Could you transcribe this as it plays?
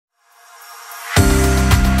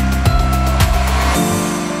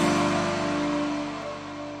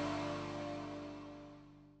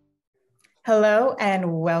Hello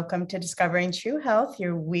and welcome to Discovering True Health,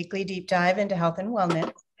 your weekly deep dive into health and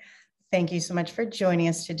wellness. Thank you so much for joining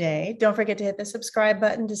us today. Don't forget to hit the subscribe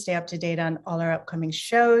button to stay up to date on all our upcoming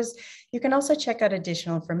shows. You can also check out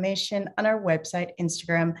additional information on our website,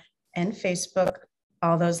 Instagram, and Facebook.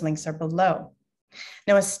 All those links are below.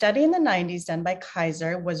 Now, a study in the 90s done by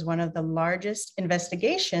Kaiser was one of the largest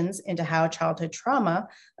investigations into how childhood trauma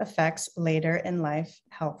affects later in life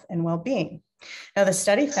health and well-being. Now, the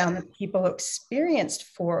study found that people who experienced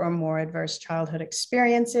 4 or more adverse childhood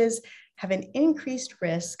experiences have an increased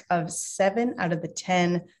risk of 7 out of the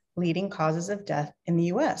 10 leading causes of death in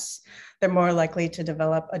the US. They're more likely to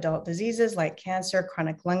develop adult diseases like cancer,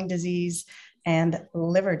 chronic lung disease, and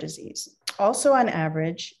liver disease. Also, on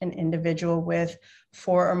average, an individual with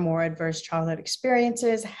 4 or more adverse childhood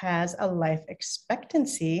experiences has a life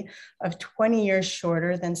expectancy of 20 years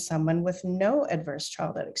shorter than someone with no adverse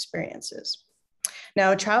childhood experiences.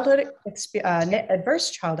 Now,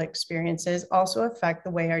 adverse childhood experiences also affect the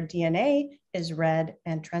way our DNA is read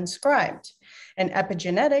and transcribed. And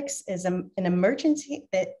epigenetics is an emerging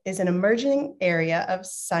area of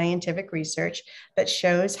scientific research that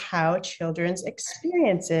shows how children's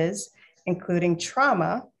experiences, including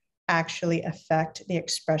trauma, actually affect the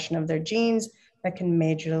expression of their genes that can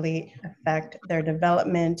majorly affect their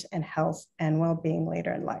development and health and well-being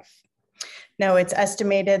later in life. Now, it's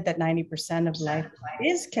estimated that 90% of life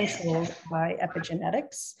is controlled by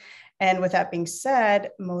epigenetics. And with that being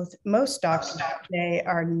said, most doctors today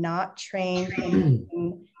are not trained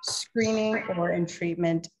in screening or in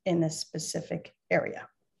treatment in this specific area.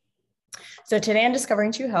 So today on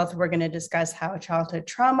Discovering True Health, we're going to discuss how childhood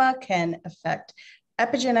trauma can affect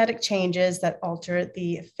epigenetic changes that alter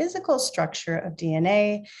the physical structure of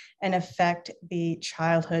DNA and affect the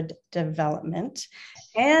childhood development,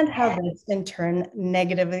 and how this in turn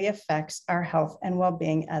negatively affects our health and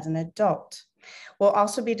well-being as an adult. We'll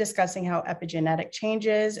also be discussing how epigenetic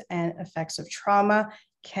changes and effects of trauma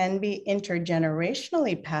can be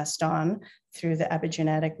intergenerationally passed on through the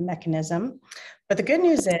epigenetic mechanism. But the good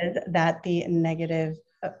news is that the negative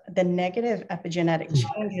epigenetic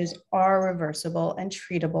changes are reversible and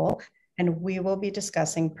treatable, and we will be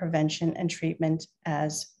discussing prevention and treatment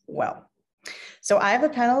as well. So I have a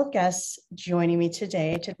panel of guests joining me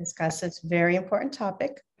today to discuss this very important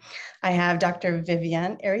topic. I have Dr.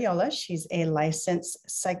 Viviane Ariola. She's a licensed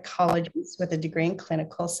psychologist with a degree in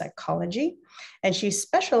clinical psychology, and she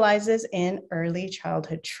specializes in early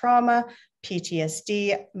childhood trauma,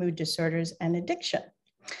 PTSD, mood disorders, and addiction.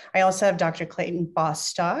 I also have Dr. Clayton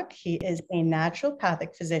Bostock. He is a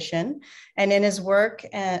naturopathic physician, and in his work,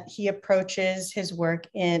 he approaches his work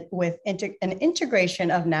with an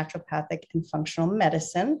integration of naturopathic and functional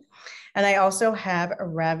medicine. And I also have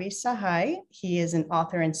Ravi Sahai. He is an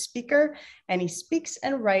author and speaker, and he speaks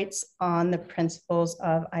and writes on the principles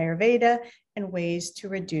of Ayurveda and ways to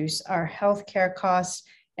reduce our healthcare costs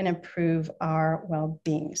and improve our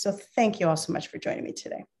well-being. So thank you all so much for joining me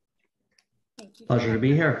today. Pleasure to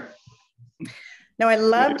be here. Now, I'd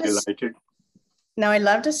love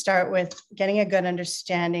to start with getting a good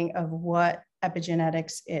understanding of what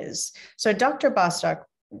epigenetics is. So Dr. Bostock,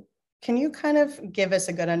 can you kind of give us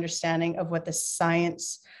a good understanding of what the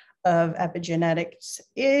science of epigenetics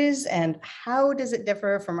is and how does it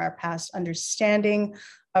differ from our past understanding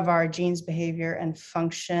of our genes' behavior and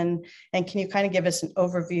function? And can you kind of give us an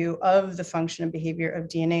overview of the function and behavior of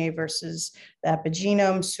DNA versus the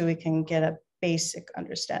epigenome so we can get a basic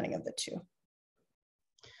understanding of the two?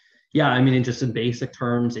 Yeah, I mean, in basic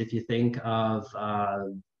terms, if you think of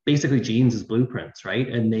basically genes as blueprints, right?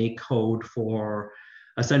 And they code for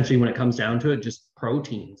essentially, when it comes down to it, just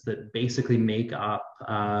proteins that basically make up,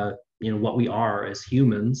 what we are as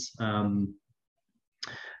humans. Yeah,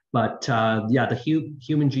 the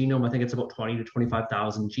human genome, I think it's about 20 to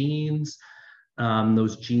 25,000 genes.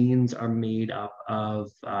 Those genes are made up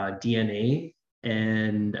of DNA,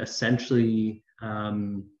 and essentially,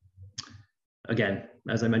 again,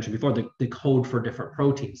 as I mentioned before, they code for different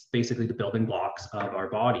proteins, basically the building blocks of our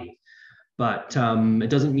body. But it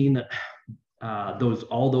doesn't mean that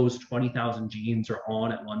all those 20,000 genes are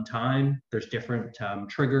on at one time. There's different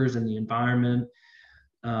triggers in the environment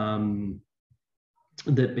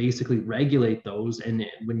that basically regulate those. And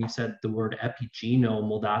when you said the word epigenome,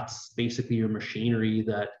 well, that's basically your machinery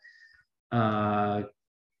that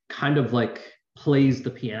kind of like plays the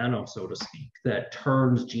piano, so to speak, that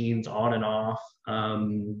turns genes on and off.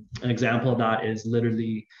 An example of that is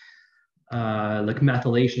literally like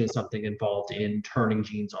methylation is something involved in turning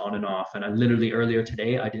genes on and off. And I literally earlier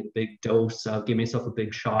today, I did a big dose, gave myself a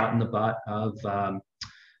big shot in the butt of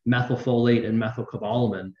methylfolate and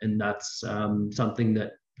methylcobalamin. And that's something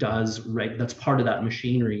that that's part of that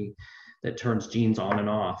machinery that turns genes on and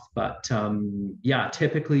off. But yeah,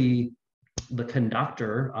 typically the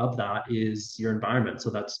conductor of that is your environment. So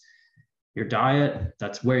that's your diet,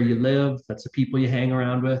 that's where you live, that's the people you hang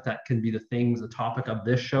around with. That can be the things, the topic of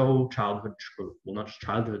this show, childhood, well, not just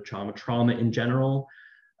childhood trauma, trauma in general,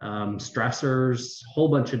 stressors, whole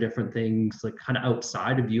bunch of different things like kind of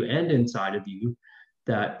outside of you and inside of you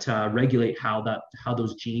that regulate how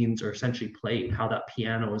those genes are essentially played, how that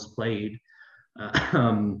piano is played.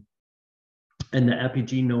 And the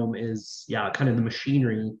epigenome is, yeah, kind of the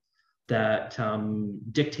machinery that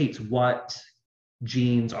dictates what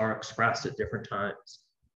genes are expressed at different times.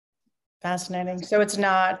 Fascinating. So it's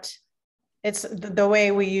the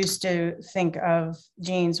way we used to think of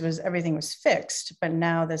genes was everything was fixed, but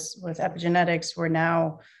now this with epigenetics, we're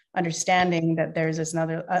now understanding that there's this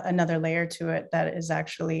another layer to it that is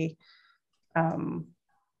actually,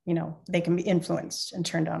 they can be influenced and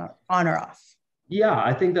turned on or off. Yeah,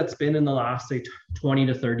 I think that's been in the last, say, 20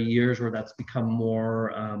 to 30 years where that's become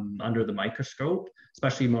more under the microscope,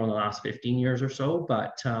 especially more in the last 15 years or so.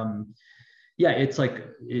 But yeah, it's like,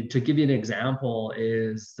 to give you an example,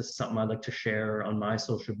 this is something I like to share on my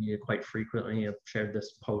social media quite frequently. I've shared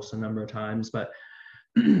this post a number of times, but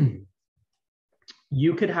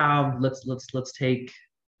you could have, let's take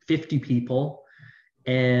 50 people,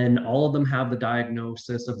 and all of them have the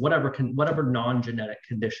diagnosis of whatever non-genetic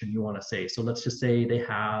condition you want to say. So let's just say they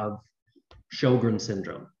have Sjogren's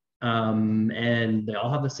syndrome, and they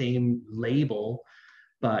all have the same label,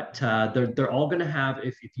 but they're all going to have,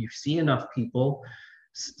 if you see enough people,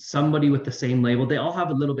 somebody with the same label, they all have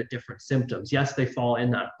a little bit different symptoms. Yes, they fall in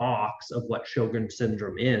that box of what Sjogren's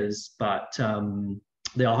syndrome is, but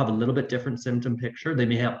they all have a little bit different symptom picture. They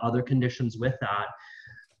may have other conditions with that.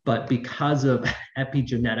 But because of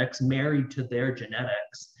epigenetics married to their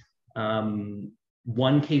genetics,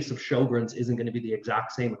 one case of Sjogren's isn't going to be the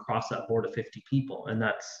exact same across that board of 50 people. And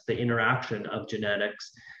that's the interaction of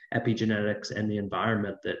genetics, epigenetics, and the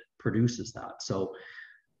environment that produces that. So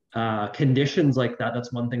conditions like that,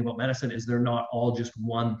 that's one thing about medicine, is they're not all just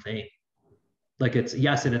one thing. Like, it's,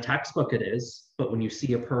 yes, in a textbook it is, but when you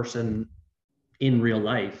see a person in real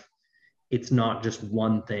life, it's not just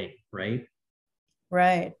one thing, right?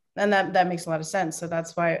 Right. And that makes a lot of sense. So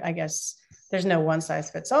that's why I guess there's no one size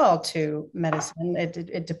fits all to medicine.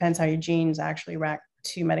 It depends how your genes actually react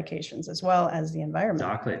to medications as well as the environment.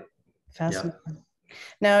 Exactly. Fascinating. Yeah.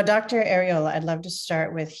 Now, Dr. Ariola, I'd love to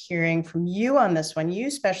start with hearing from you on this one. You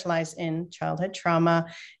specialize in childhood trauma,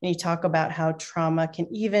 and you talk about how trauma can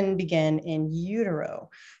even begin in utero.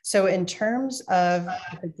 So in terms of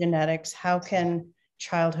genetics, how can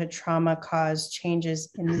childhood trauma cause changes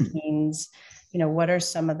in the genes? What are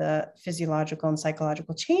some of the physiological and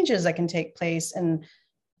psychological changes that can take place? And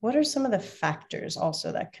what are some of the factors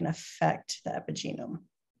also that can affect the epigenome?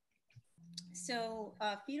 So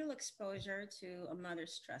fetal exposure to a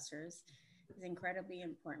mother's stressors is incredibly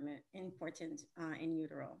important in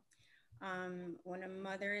utero. When a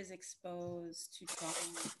mother is exposed to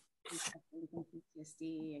trauma,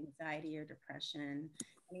 PTSD, anxiety, or depression,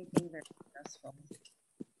 anything very stressful,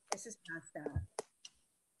 this is passed out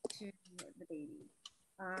to the baby.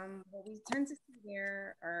 What we tend to see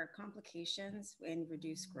there are complications in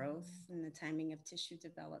reduced growth and the timing of tissue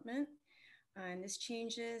development. And this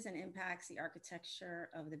changes and impacts the architecture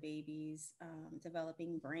of the baby's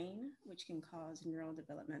developing brain, which can cause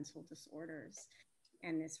neurodevelopmental disorders.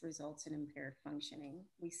 And this results in impaired functioning.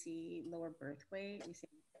 We see lower birth weight. We see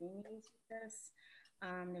with this.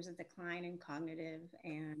 There's a decline in cognitive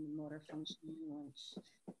and motor functioning, which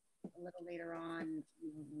a little later on,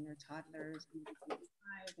 when they're toddlers, maybe 5,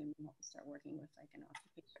 and we have to start working with like an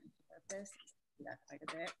occupational therapist. Do that quite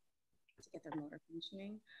a bit to get their motor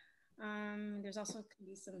functioning. There's also can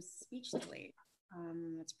be some speech delay.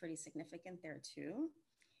 That's pretty significant there too.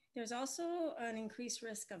 There's also an increased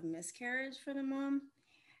risk of miscarriage for the mom,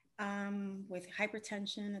 with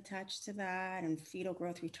hypertension attached to that, and fetal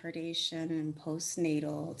growth retardation and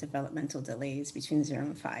postnatal developmental delays between 0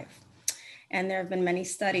 and 5. And there have been many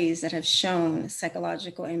studies that have shown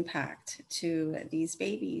psychological impact to these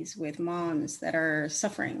babies with moms that are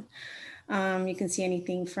suffering. You can see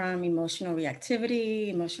anything from emotional reactivity,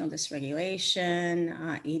 emotional dysregulation,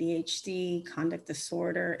 ADHD, conduct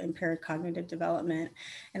disorder, impaired cognitive development.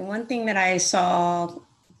 And one thing that I saw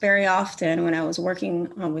very often when I was working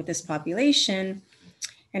with this population,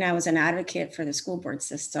 and I was an advocate for the school board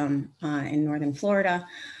system in Northern Florida,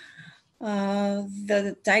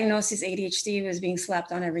 the diagnosis ADHD was being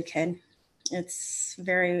slapped on every kid. It's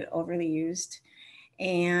very overly used.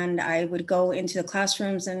 And I would go into the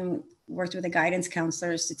classrooms and worked with the guidance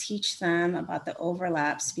counselors to teach them about the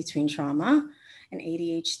overlaps between trauma and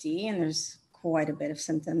ADHD. And there's quite a bit of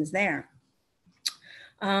symptoms there.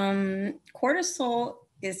 Cortisol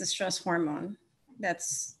is the stress hormone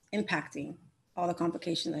that's impacting all the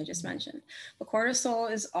complications I just mentioned. But cortisol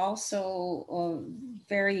is also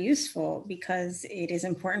very useful because it is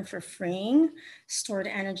important for freeing stored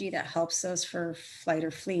energy that helps us for flight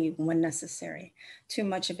or flee when necessary. Too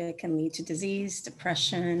much of it can lead to disease,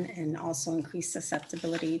 depression, and also increased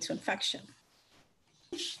susceptibility to infection.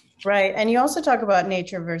 Right. And you also talk about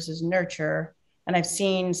nature versus nurture. And I've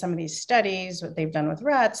seen some of these studies, what they've done with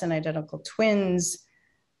rats and identical twins,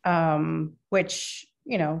 which,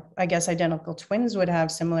 you know, I guess identical twins would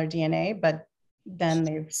have similar DNA, but then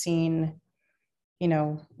they've seen, you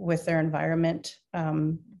know, with their environment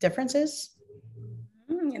differences.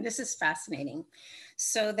 And this is fascinating.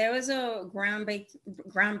 So there was a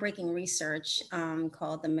groundbreaking research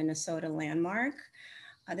called the Minnesota Landmark.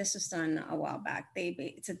 This was done a while back.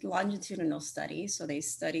 It's a longitudinal study. So they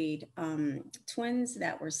studied twins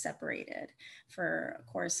that were separated for a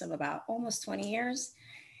course of about almost 20 years.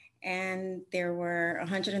 And there were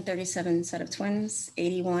 137 set of twins,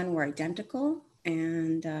 81 were identical,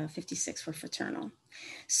 and 56 were fraternal.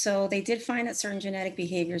 So they did find that certain genetic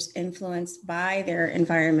behaviors influenced by their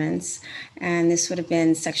environments, and this would have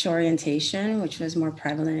been sexual orientation, which was more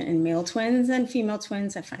prevalent in male twins than female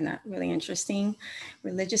twins. I find that really interesting.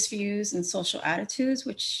 Religious views and social attitudes,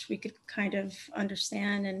 which we could kind of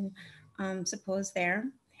understand and suppose there.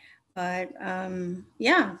 But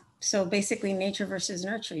yeah, so basically nature versus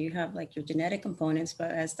nurture. You have like your genetic components,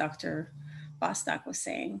 but as Dr. Bostock was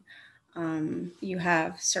saying, you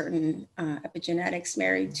have certain epigenetics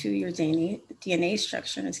married to your DNA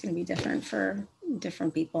structure, and it's going to be different for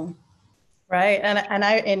different people. Right. And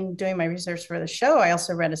I, in doing my research for the show, I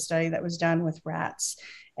also read a study that was done with rats.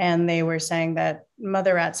 And they were saying that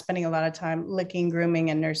mother rats spending a lot of time licking,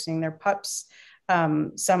 grooming, and nursing their pups.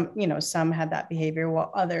 Some had that behavior,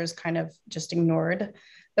 while others kind of just ignored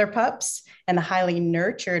their pups. And the highly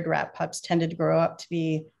nurtured rat pups tended to grow up to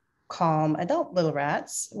be calm adult little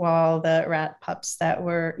rats, while the rat pups that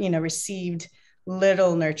were, received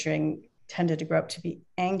little nurturing tended to grow up to be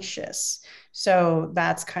anxious. So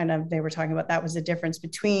that's kind of, they were talking about, that was the difference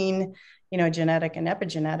between, genetic and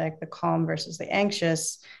epigenetic, the calm versus the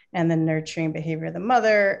anxious, and the nurturing behavior of the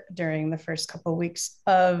mother during the first couple of weeks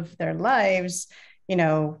of their lives,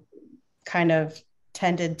 kind of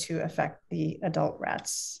tended to affect the adult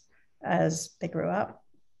rats as they grew up.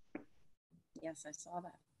 Yes, I saw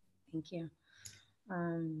that. Thank you.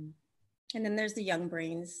 And then there's the young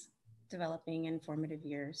brains developing in formative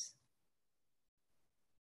years.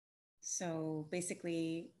 So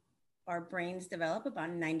basically, our brains develop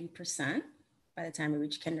about 90% by the time we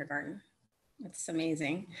reach kindergarten. That's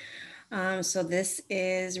amazing. So this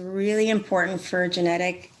is really important for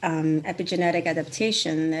genetic, epigenetic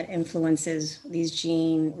adaptation that influences these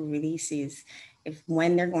gene releases,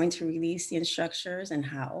 when they're going to release the instructors and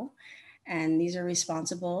how. And these are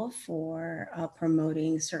responsible for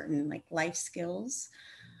promoting certain like life skills,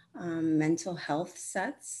 mental health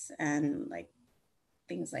sets, and like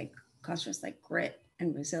things like constructs like grit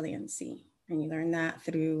and resiliency. And you learn that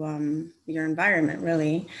through your environment,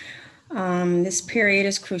 really. This period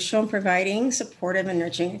is crucial in providing supportive and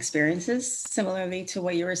nurturing experiences, similarly to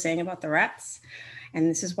what you were saying about the rats. And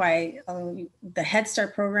this is why the Head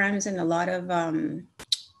Start programs and a lot of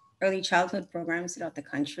early childhood programs throughout the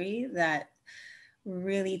country that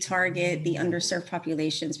really target the underserved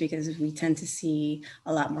populations, because we tend to see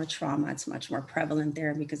a lot more trauma. It's much more prevalent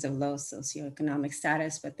there because of low socioeconomic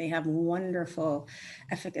status, but they have wonderful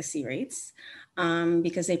efficacy rates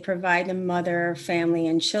because they provide the mother, family,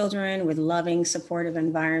 and children with loving, supportive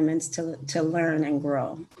environments to learn and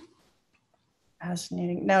grow.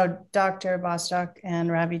 Fascinating. Now, Dr. Bostock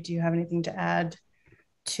and Ravi, do you have anything to add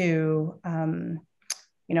to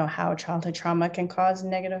how childhood trauma can cause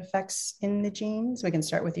negative effects in the genes? We can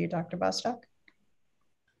start with you, Dr. Bostock.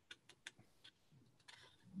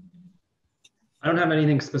 I don't have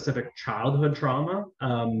anything specific childhood trauma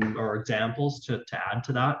or examples to add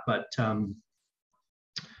to that, but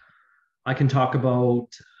I can talk about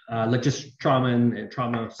like just trauma and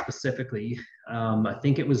trauma specifically. I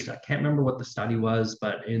think it was, I can't remember what the study was,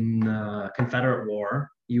 but in Confederate War,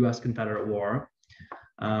 US Confederate War,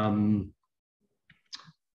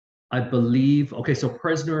 I believe, okay, so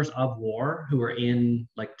prisoners of war who were in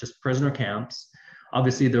like just prisoner camps,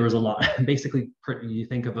 obviously there was a lot, basically you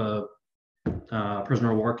think of a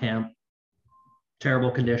prisoner of war camp, terrible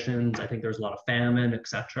conditions. I think there's a lot of famine,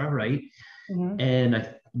 etc., right? Mm-hmm.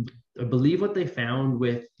 And I believe what they found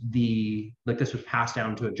with like this was passed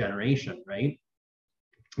down to a generation, right?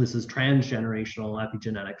 This is transgenerational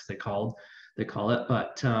epigenetics, they call it.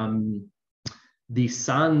 But the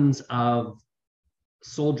sons of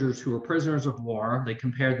soldiers who were prisoners of war, they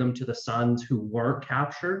compared them to the sons who weren't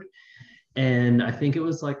captured. And I think it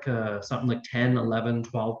was like something like 10, 11,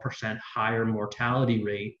 12% higher mortality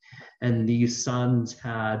rate. And these sons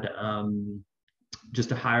had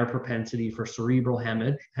just a higher propensity for cerebral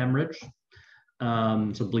hemorrhage.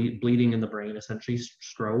 So bleeding in the brain, essentially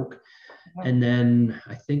stroke. And then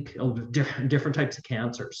I think different types of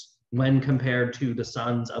cancers when compared to the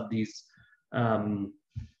sons of these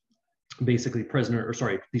basically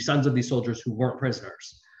the sons of these soldiers who weren't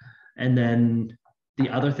prisoners. And then the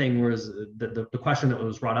other thing was the question that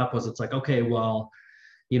was brought up was, it's like, okay, well,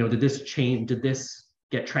 did this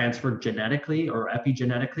get transferred genetically or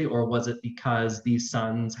epigenetically, or was it because these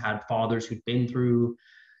sons had fathers who'd been through,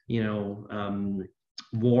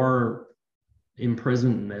 war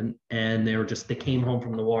imprisonment, and they came home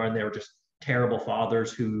from the war and they were just terrible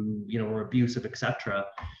fathers who, were abusive, etc.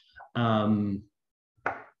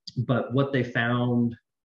 But what they found,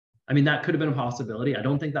 I mean, that could have been a possibility. I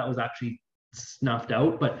don't think that was actually snuffed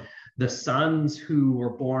out, but the sons who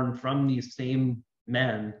were born from these same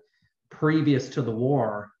men previous to the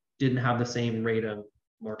war didn't have the same rate of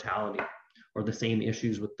mortality or the same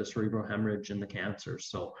issues with the cerebral hemorrhage and the cancers.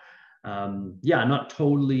 So yeah, not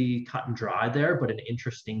totally cut and dry there, but an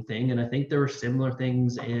interesting thing. And I think there were similar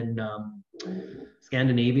things in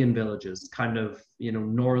Scandinavian villages, kind of,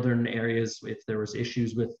 northern areas, if there was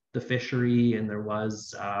issues with the fishery and there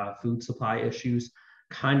was food supply issues,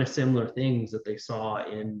 kind of similar things that they saw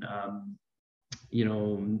in,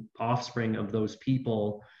 offspring of those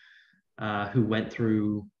people who went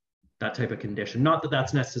through that type of condition. Not that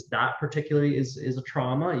that's necessarily, that particularly is a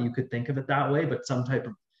trauma, you could think of it that way, but some type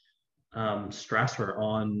of stressor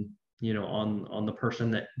on the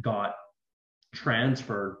person that got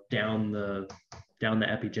transferred down the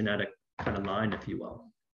epigenetic kind of line, if you will.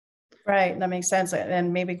 Right, that makes sense.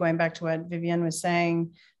 And maybe going back to what Vivienne was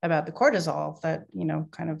saying about the cortisol, that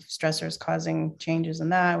kind of stressors causing changes in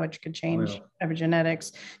that, which could change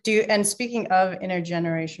epigenetics. And speaking of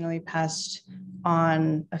intergenerationally passed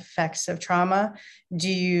on effects of trauma, do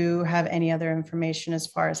you have any other information as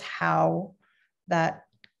far as how that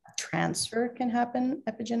transfer can happen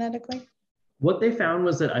epigenetically? What they found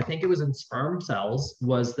was that, I think it was in sperm cells,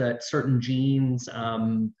 was that certain genes,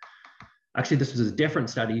 actually this was a different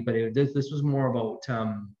study, but this was more about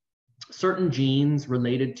certain genes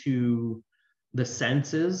related to the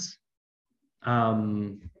senses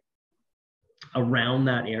around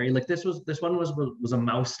that area. Like this one was a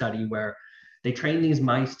mouse study where they trained these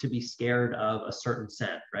mice to be scared of a certain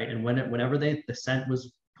scent, right? And whenever the scent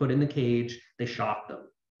was put in the cage, they shocked them.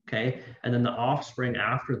 Okay. And then the offspring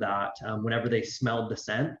after that, whenever they smelled the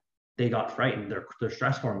scent, they got frightened. Their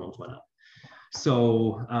stress hormones went up.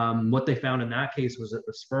 So what they found in that case was that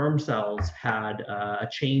the sperm cells had a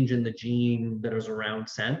change in the gene that was around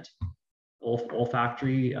scent,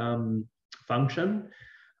 olfactory function.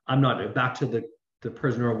 I'm not back to the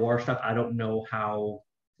prisoner of war stuff. I don't know how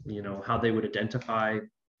they would identify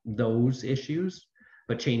those issues,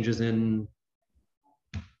 but changes in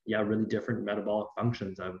really different metabolic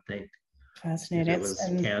functions, I would think. Fascinating. It was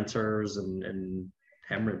cancers and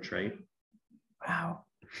hemorrhage, right? Wow.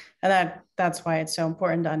 And that's why it's so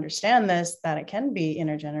important to understand this, that it can be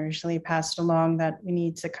intergenerationally passed along, that we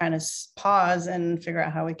need to kind of pause and figure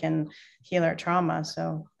out how we can heal our trauma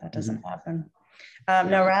so that doesn't happen.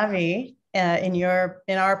 Now, Ravi, in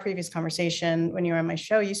our previous conversation, when you were on my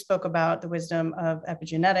show, you spoke about the wisdom of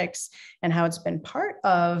epigenetics and how it's been part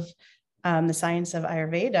of the science of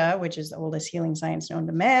Ayurveda, which is the oldest healing science known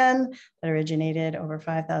to man, that originated over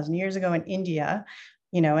 5,000 years ago in India,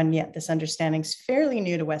 and yet this understanding is fairly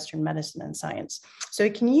new to Western medicine and science. So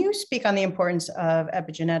can you speak on the importance of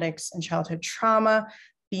epigenetics and childhood trauma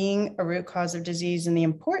being a root cause of disease, and the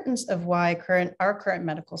importance of why our current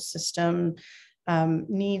medical system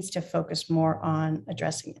needs to focus more on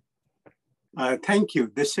addressing it? Thank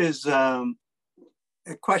you. This is a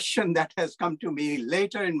question that has come to me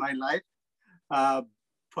later in my life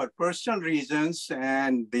for personal reasons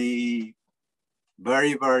and the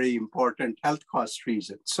very, very important health cost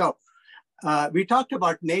reasons. So we talked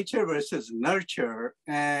about nature versus nurture,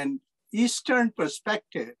 and Eastern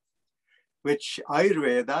perspective, which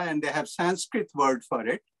Ayurveda, and they have Sanskrit word for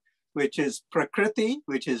it, which is Prakriti,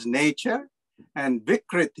 which is nature, and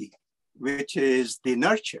Vikriti, which is the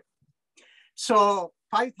nurture. So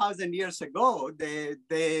 5,000 years ago,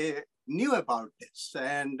 they knew about this,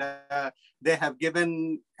 and they have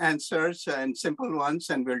given answers and simple ones,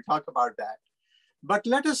 and we'll talk about that. But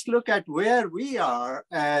let us look at where we are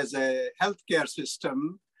as a healthcare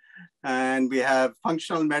system, and we have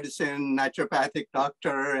functional medicine, naturopathic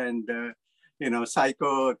doctor, and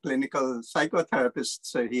clinical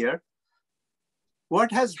psychotherapists are here.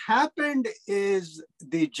 What has happened is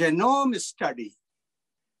the genome study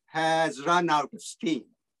has run out of steam,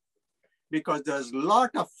 because there's a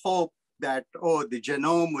lot of hope that, oh, the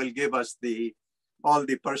genome will give us all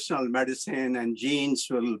the personal medicine and genes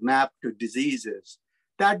will map to diseases.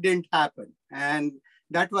 That didn't happen. And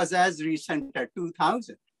that was as recent as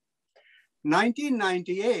 2000.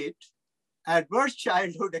 1998, Adverse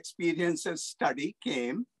Childhood Experiences study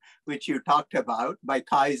came, which you talked about, by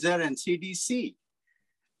Kaiser and CDC.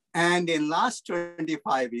 And in last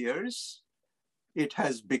 25 years, it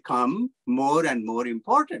has become more and more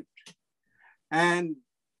important. And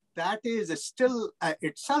that is still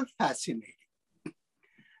itself fascinating.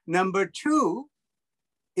 Number two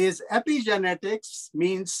is epigenetics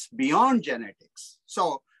means beyond genetics.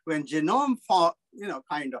 So when genome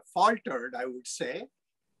kind of faltered, I would say,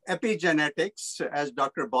 epigenetics, as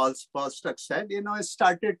Dr. Bostock said,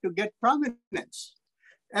 started to get prominence.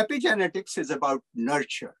 Epigenetics is about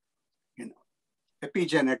nurture,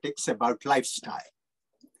 epigenetics about lifestyle.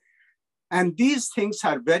 And these things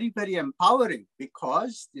are very, very empowering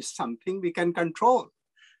because it's something we can control.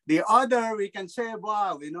 The other, we can say,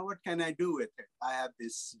 wow, what can I do with it? I have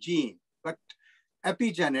this gene. But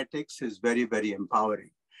epigenetics is very, very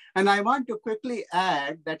empowering. And I want to quickly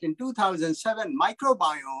add that in 2007,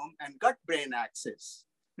 microbiome and gut-brain axis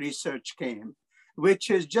research came, which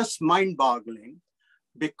is just mind-boggling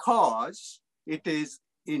because it is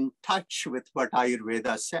in touch with what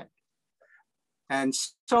Ayurveda said. And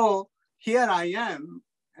so here I am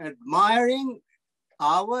admiring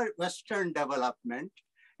our Western development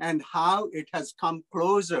and how it has come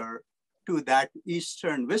closer to that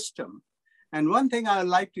Eastern wisdom. And one thing I would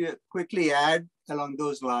like to quickly add along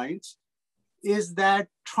those lines is that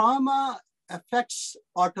trauma affects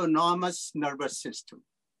autonomous nervous system.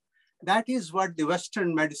 That is what the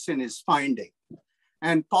Western medicine is finding.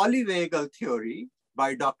 And polyvagal theory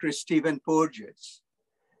by Dr. Stephen Porges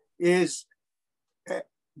is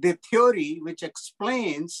the theory which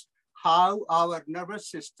explains how our nervous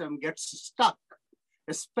system gets stuck,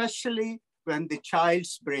 especially when the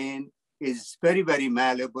child's brain is very, very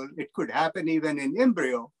malleable. It could happen even in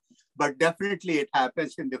embryo, but definitely it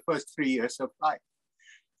happens in the first 3 years of life.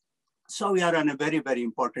 So we are on a very, very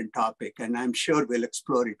important topic, and I'm sure we'll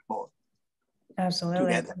explore it more. Absolutely.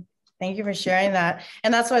 Together. Thank you for sharing that.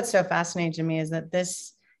 And that's what's so fascinating to me is that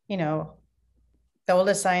this, the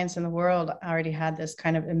oldest science in the world already had this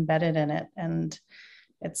kind of embedded in it. And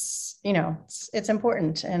it's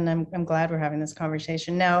important. And I'm glad we're having this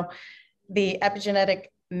conversation. Now, the epigenetic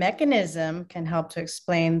mechanism can help to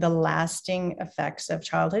explain the lasting effects of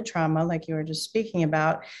childhood trauma, like you were just speaking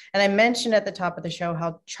about. And I mentioned at the top of the show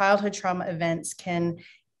how childhood trauma events can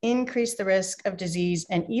increase the risk of disease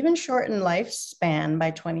and even shorten lifespan by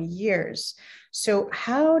 20 years. So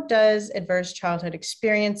how does adverse childhood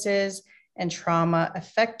experiences and trauma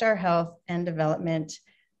affect our health and development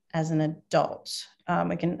as an adult?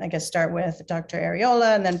 We can, I guess, start with Dr.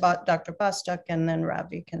 Ariola and then Dr. Bostock, and then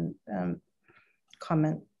Ravi can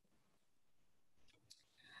comment.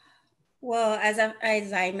 Well,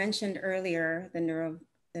 as I mentioned earlier, the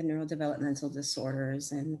neurodevelopmental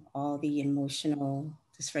disorders and all the emotional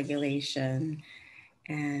dysregulation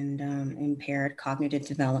and impaired cognitive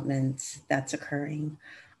development that's occurring.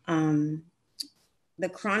 The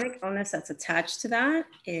chronic illness that's attached to that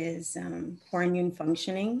is poor immune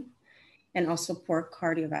functioning and also poor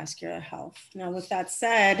cardiovascular health. Now, with that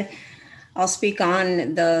said, I'll speak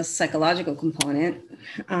on the psychological component,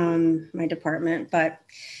 my department, but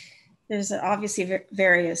there's obviously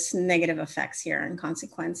various negative effects here and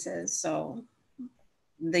consequences. So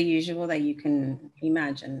the usual that you can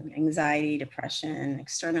imagine: anxiety, depression,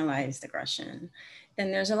 externalized aggression.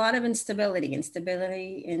 Then there's a lot of instability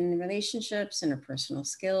in relationships, interpersonal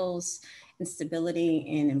skills, instability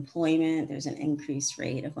in employment. There's an increased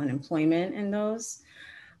rate of unemployment in those.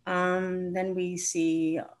 Then we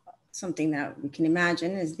see something that we can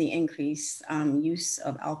imagine is the increased use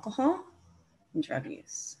of alcohol and drug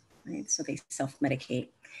use, right? So they self-medicate.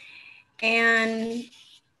 And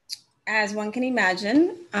as one can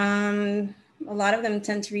imagine, a lot of them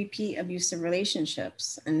tend to repeat abusive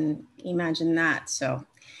relationships, and imagine that. So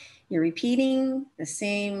you're repeating the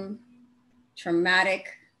same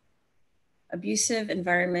traumatic, abusive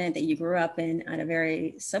environment that you grew up in at a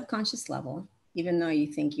very subconscious level, even though you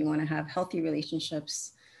think you want to have healthy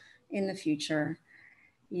relationships in the future,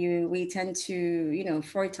 we tend to, you know,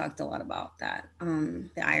 Freud talked a lot about that,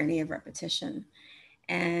 the irony of repetition.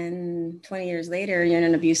 And 20 years later, you're in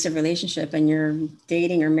an abusive relationship and you're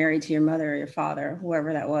dating or married to your mother or your father,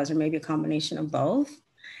 whoever that was, or maybe a combination of both.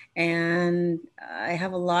 And I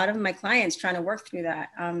have a lot of my clients trying to work through that.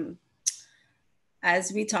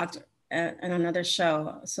 As we talked in another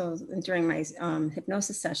show, so during my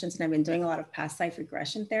hypnosis sessions, and I've been doing a lot of past life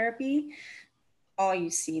regression therapy, all you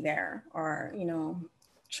see there are, you know,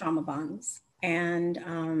 trauma bonds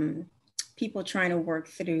and people trying to work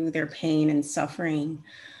through their pain and suffering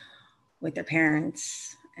with their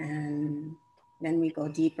parents. And then we go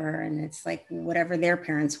deeper and it's like whatever their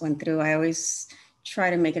parents went through, I always try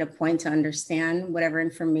to make it a point to understand whatever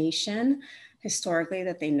information historically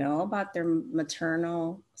that they know about their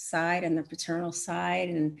maternal side and their paternal side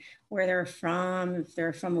and where they're from, if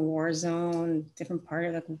they're from a war zone, different part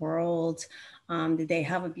of the world. Did they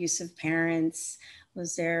have abusive parents?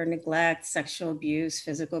 Was there neglect, sexual abuse,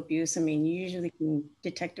 physical abuse? I mean, you usually can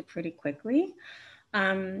detect it pretty quickly.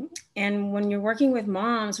 And when you're working with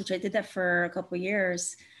moms, which I did that for a couple of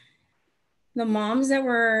years, the moms that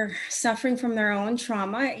were suffering from their own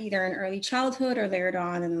trauma, either in early childhood or later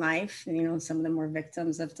on in life, and, you know, some of them were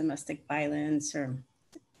victims of domestic violence or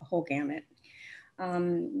a whole gamut.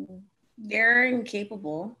 They're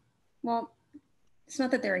incapable. Well, it's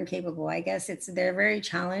not that they're incapable. I guess they're very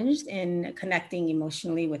challenged in connecting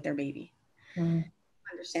emotionally with their baby,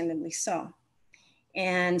 understandably so.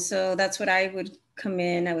 And so that's what I would come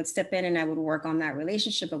in, I would step in and I would work on that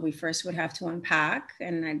relationship, but we first would have to unpack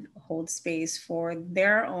and I'd hold space for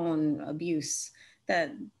their own abuse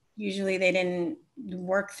that usually they didn't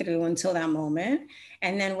work through until that moment.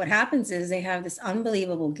 And then what happens is they have this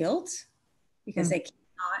unbelievable guilt because they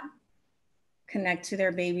cannot connect to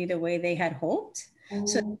their baby the way they had hoped.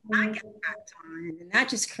 So that gets backed on, and that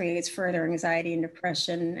just creates further anxiety and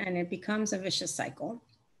depression, and it becomes a vicious cycle.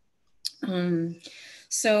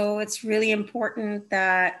 So it's really important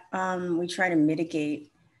that we try to mitigate,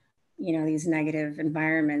 you know, these negative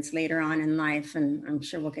environments later on in life, and I'm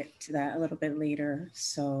sure we'll get to that a little bit later.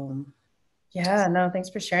 So yeah, no, thanks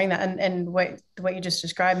for sharing that. And what you just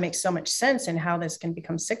described makes so much sense in how this can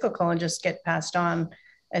become cyclical and just get passed on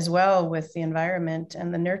as well with the environment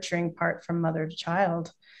and the nurturing part from mother to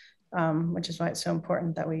child, which is why it's so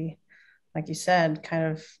important that we, like you said, kind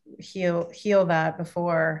of heal that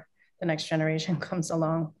before the next generation comes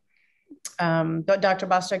along. Dr.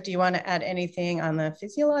 Bostock, do you want to add anything on the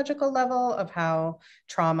physiological level of how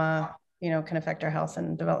trauma, you know, can affect our health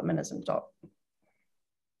and development as an adult?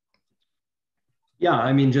 Yeah,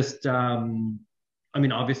 I mean, just I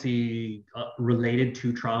mean, obviously related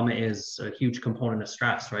to trauma is a huge component of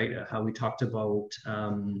stress, right? How we talked about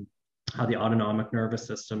how the autonomic nervous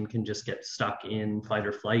system can just get stuck in fight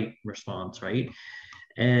or flight response, right?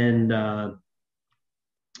 And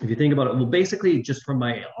if you think about it, well, basically just from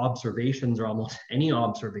my observations or almost any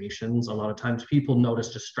observations, a lot of times people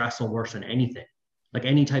notice just stress will worsen anything. Like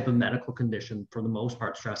any type of medical condition, for the most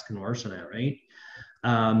part, stress can worsen it, right?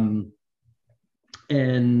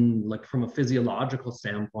 And like from a physiological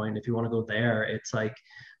standpoint, if you want to go there, it's like,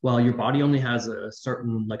 well, your body only has a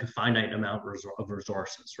certain, like a finite amount of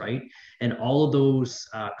resources, right? And all of those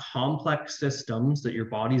complex systems that your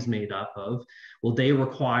body's made up of, well, they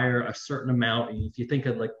require a certain amount. If you think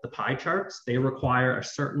of like the pie charts, they require a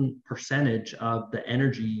certain percentage of the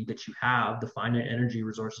energy that you have, the finite energy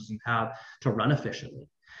resources you have to run efficiently.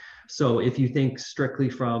 So if you think strictly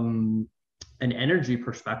from an energy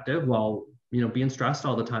perspective, well, you know, being stressed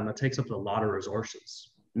all the time, that takes up a lot of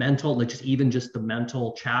resources. Mental, like just even just the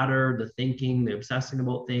mental chatter, the thinking, the obsessing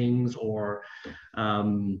about things, or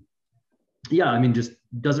yeah, I mean, just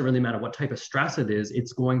doesn't really matter what type of stress it is,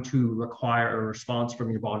 it's going to require a response from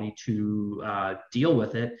your body to deal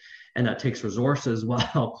with it. And that takes resources.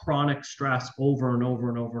 While chronic stress over and over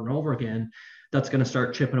and over and over again, that's going to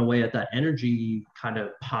start chipping away at that energy kind of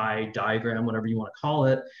pie diagram, whatever you want to call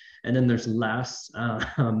it. And then there's less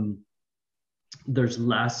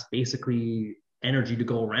basically energy to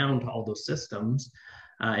go around to all those systems.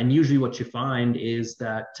 And usually what you find is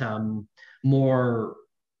that more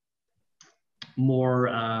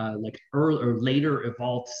like early or later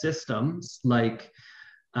evolved systems, like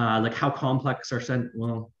how complex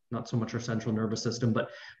well, not so much our central nervous system, but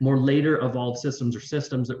more later evolved systems, or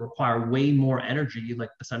systems that require way more energy, like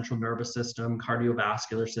the central nervous system,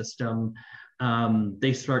 cardiovascular system,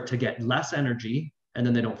 they start to get less energy and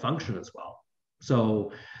then they don't function as well.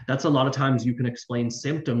 So that's a lot of times you can explain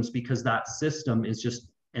symptoms because that system is just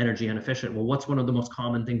energy inefficient. Well, what's one of the most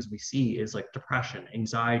common things we see is like depression,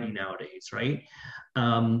 anxiety nowadays, right?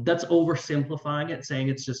 That's oversimplifying it, saying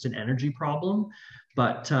it's just an energy problem.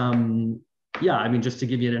 But yeah, I mean, just to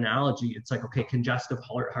give you an analogy, it's like, okay, congestive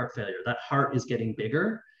heart failure, that heart is getting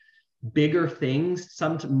bigger. Bigger things, a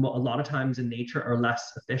lot of times in nature, are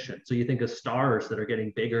less efficient. So you think of stars that are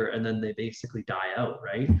getting bigger and then they basically die out,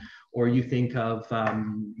 right? Or you think of,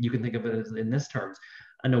 you can think of it as in this terms,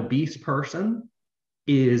 an obese person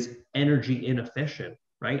is energy inefficient,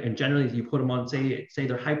 right? And generally, if you put them on, say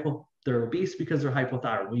they're obese because they're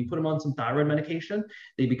hypothyroid. When you put them on some thyroid medication,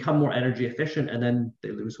 they become more energy efficient and then they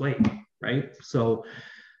lose weight, right? So,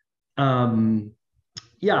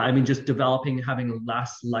 yeah, I mean, just having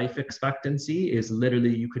less life expectancy is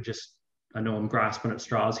literally, you could just, I know I'm grasping at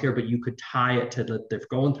straws here, but you could tie it to that they're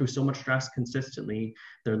going through so much stress consistently,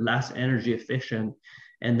 they're less energy efficient,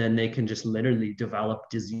 and then they can just literally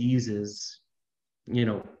develop diseases, you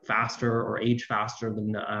know, faster or age faster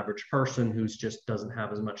than the average person who's just doesn't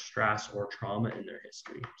have as much stress or trauma in their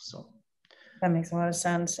history. So that makes a lot of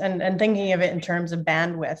sense. And thinking of it in terms of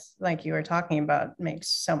bandwidth, like you were talking about, makes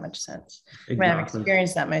so much sense. exactly. I mean, I've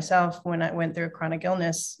experienced that myself when I went through a chronic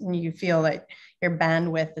illness, and you feel like your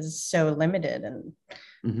bandwidth is so limited, and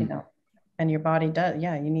you know, and your body does,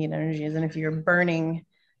 yeah, you need energy. And if you're burning,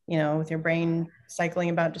 you know, with your brain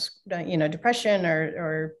cycling about just, you know, depression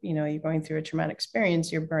or, you know, you're going through a traumatic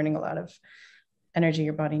experience, you're burning a lot of energy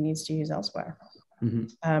your body needs to use elsewhere.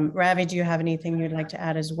 Ravi, do you have anything you'd like to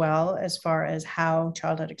add as well, as far as how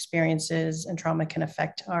childhood experiences and trauma can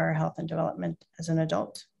affect our health and development as an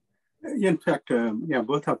adult? In fact, yeah,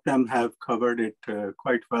 both of them have covered it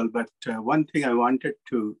quite well. But one thing I wanted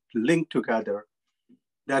to link together,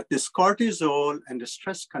 that this cortisol and the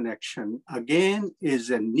stress connection, again,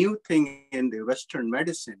 is a new thing in the Western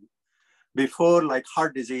medicine. Before, like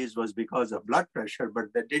heart disease was because of blood pressure,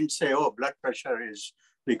 but they didn't say, oh, blood pressure is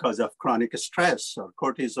because of chronic stress, or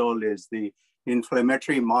cortisol is the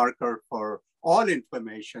inflammatory marker for all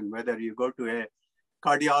inflammation, whether you go to a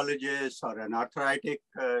cardiologist or an arthritic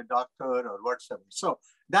doctor or whatsoever. So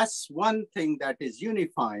that's one thing that is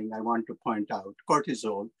unifying, I want to point out,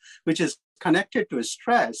 cortisol, which is connected to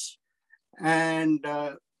stress. And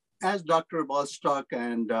as Dr. Bostock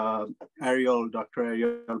and Dr. Ariel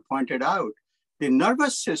pointed out, the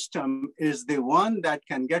nervous system is the one that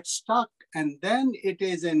can get stuck, and then it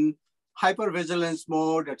is in hypervigilance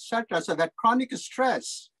mode, etc. So that chronic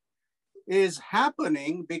stress is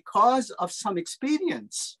happening because of some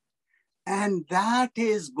experience. And that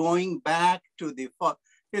is going back to the,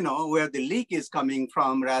 you know, where the leak is coming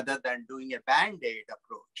from, rather than doing a Band-Aid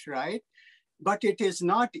approach, right? But it is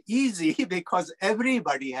not easy because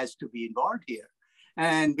everybody has to be involved here.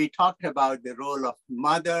 And we talked about the role of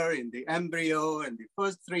mother in the embryo in the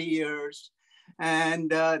first 3 years. And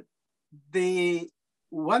the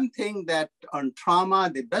one thing that on trauma,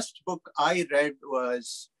 the best book I read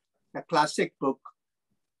was a classic book,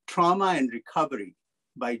 Trauma and Recovery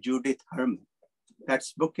by Judith Herman.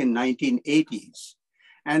 That's book in 1980s.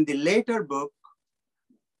 And the later book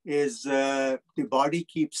is The Body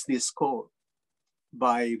Keeps the Score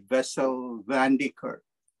by Bessel van de Kerk.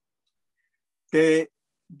 They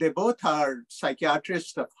both are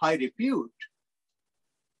psychiatrists of high repute.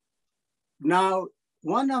 Now,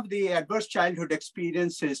 one of the adverse childhood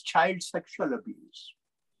experiences is child sexual abuse.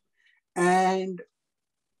 And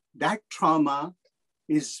that trauma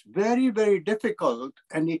is very, very difficult,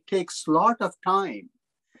 and it takes a lot of time.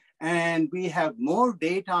 And we have more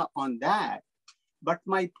data on that. But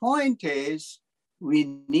my point is,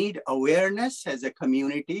 we need awareness as a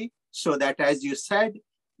community so that, as you said,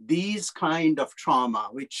 these kind of trauma,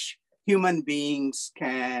 which human beings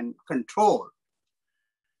can control,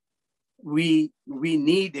 we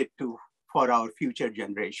need it for our future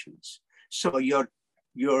generations. So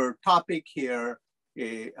your topic here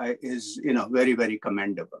is, you know, very, very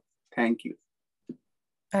commendable. Thank you.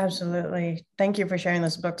 Absolutely. Thank you for sharing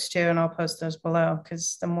those books too. And I'll post those below,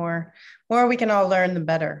 because the more we can all learn, the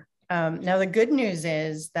better. Now, the good news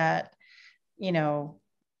is that, you know,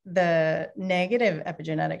 the negative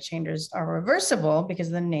epigenetic changes are reversible because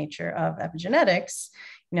of the nature of epigenetics.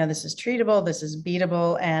 You know, this is treatable, this is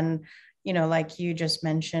beatable. And, you know, like you just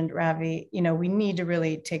mentioned, Ravi, you know, we need to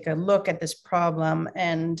really take a look at this problem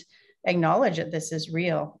and acknowledge that this is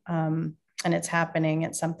real, and it's happening.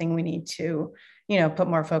 It's something we need to, you know, put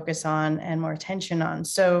more focus on and more attention on.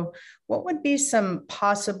 So what would be some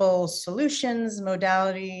possible solutions,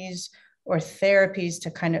 modalities, or therapies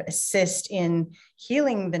to kind of assist in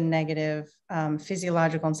healing the negative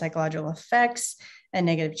physiological and psychological effects, and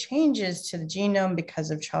negative changes to the genome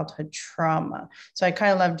because of childhood trauma. So I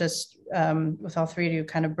kind of love just with all three of you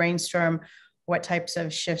kind of brainstorm what types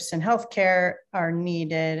of shifts in healthcare are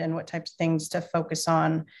needed and what types of things to focus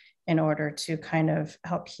on in order to kind of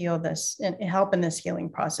help heal this and help in this healing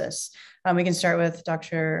process. We can start with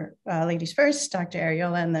Dr. Ladies first, Dr.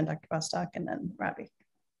 Ariola, and then Dr. Bostock, and then Ravi.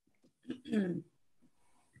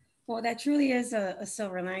 Well, that truly is a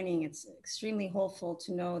silver lining. It's extremely hopeful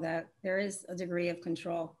to know that there is a degree of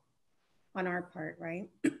control on our part, right?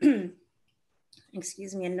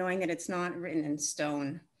 Excuse me, and knowing that it's not written in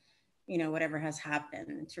stone, you know, whatever has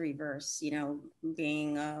happened to reverse, you know,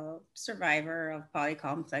 being a survivor of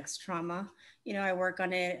polycomplex trauma, you know, I work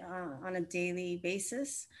on it on a daily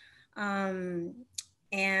basis. And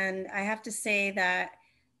I have to say that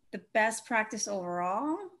the best practice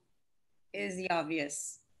overall is the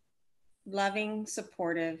obvious: loving,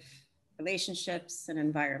 supportive relationships and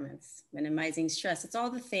environments, minimizing stress. It's all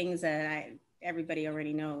the things that everybody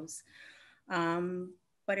already knows.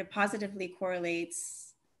 But it positively correlates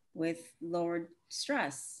with lowered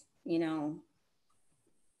stress. You know,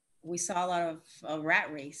 we saw a lot of a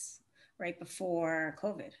rat race right before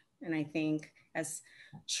COVID. And I think as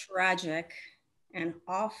tragic and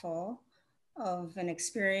awful of an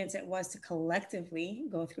experience it was to collectively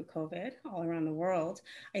go through COVID all around the world,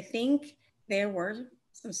 I think there were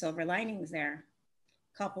some silver linings there.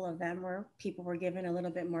 A couple of them were people were given a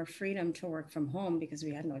little bit more freedom to work from home because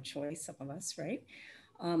we had no choice, some of us, right?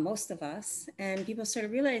 Most of us. And people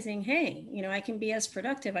started realizing, hey, you know, I can be as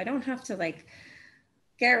productive. I don't have to like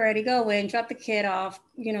get ready, go in, drop the kid off,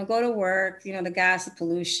 you know, go to work, you know, the gas, the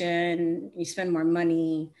pollution, you spend more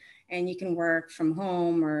money, and you can work from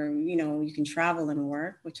home, or, you know, you can travel and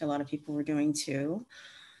work, which a lot of people were doing too.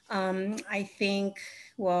 I think,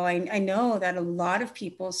 well, I know that a lot of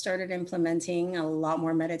people started implementing a lot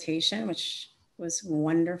more meditation, which was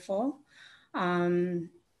wonderful.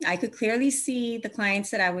 I could clearly see the clients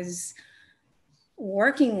that I was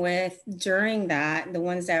working with during that, the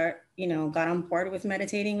ones that, you know, got on board with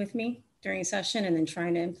meditating with me during a session and then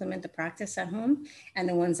trying to implement the practice at home, and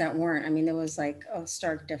the ones that weren't. I mean, there was like a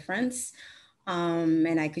stark difference.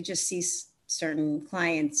 And I could just see certain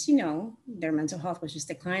clients, you know, their mental health was just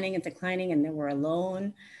declining and declining, and they were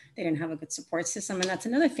alone. They didn't have a good support system. And that's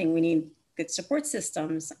another thing, we need good support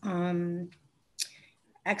systems.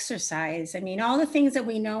 Exercise. I mean, all the things that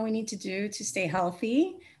we know we need to do to stay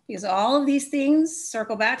healthy, because all of these things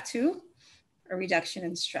circle back to a reduction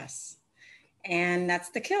in stress. And that's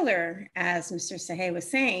the killer, as Mr. Sahay was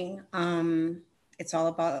saying. It's all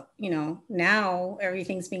about, you know, now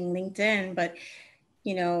everything's being linked in, but,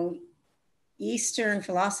 you know, Eastern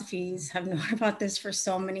philosophies have known about this for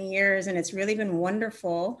so many years, and it's really been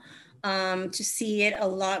wonderful to see it a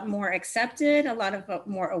lot more accepted, a lot of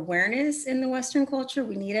more awareness in the Western culture.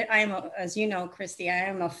 We need it. As you know, Christy, I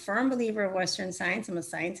am a firm believer of Western science. I'm a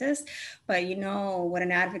scientist, but you know what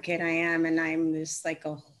an advocate I am, and I'm just like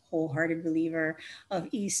a wholehearted believer of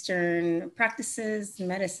Eastern practices,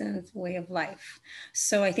 medicines, way of life.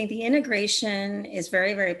 So I think the integration is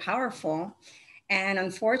very, very powerful. And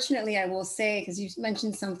unfortunately, I will say, because you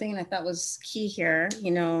mentioned something I thought was key here,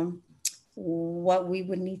 you know, what we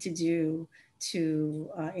would need to do to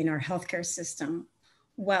in our healthcare system.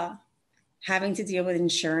 Well, having to deal with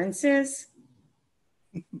insurances,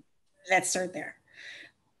 let's start there.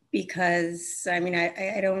 Because I mean,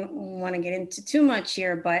 I don't want to get into too much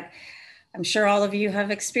here, but I'm sure all of you have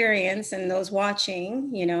experience, and those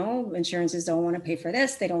watching, you know, insurances don't want to pay for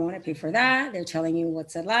this. They don't want to pay for that. They're telling you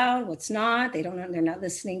what's allowed, what's not. They're not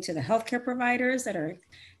listening to the healthcare providers that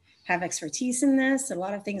have expertise in this. A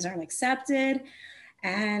lot of things aren't accepted.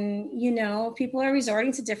 And, you know, people are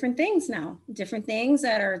resorting to different things now, different things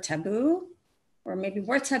that are taboo, or maybe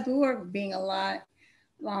were taboo, or being a lot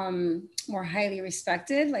more highly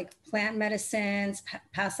respected, like plant medicines,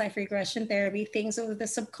 past life regression therapy, things of the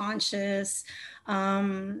subconscious.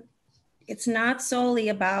 It's not solely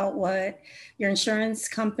about what your insurance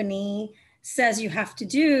company says you have to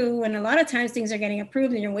do. And a lot of times things are getting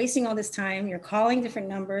approved and you're wasting all this time. You're calling different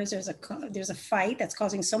numbers. There's a fight that's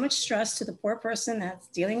causing so much stress to the poor person that's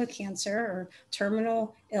dealing with cancer or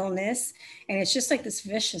terminal illness. And it's just like this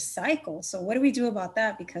vicious cycle. So what do we do about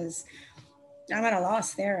that? Because I'm at a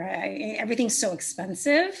loss there. Everything's so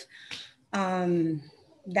expensive. I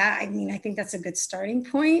think that's a good starting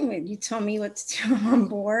point. You tell me what to do on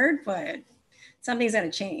board, but something's got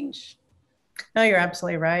to change. No, you're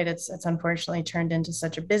absolutely right. It's unfortunately turned into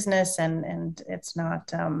such a business, and it's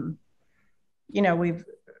not. You know, we've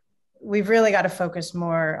really got to focus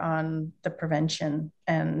more on the prevention,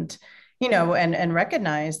 and you know, and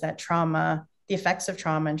recognize that trauma, the effects of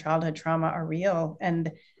trauma and childhood trauma are real, and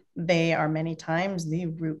they are many times the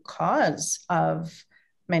root cause of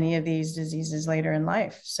many of these diseases later in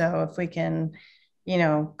life. So if we can,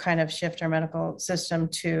 kind of shift our medical system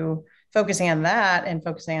to focusing on that and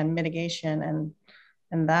focusing on mitigation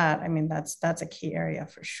and that, I mean, that's a key area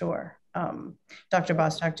for sure. Dr.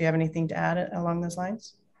 Bostock, do you have anything to add along those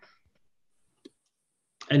lines?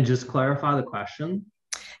 And just clarify the question.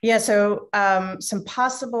 Yeah, so some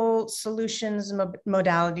possible solutions,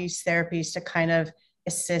 modalities, therapies to kind of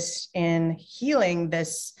assist in healing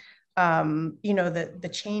this, the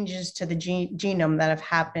changes to the genome that have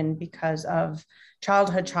happened because of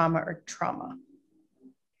childhood trauma or trauma.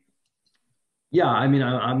 Yeah, I mean,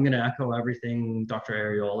 I'm going to echo everything Dr.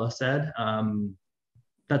 Ariola said.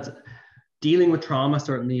 That's dealing with trauma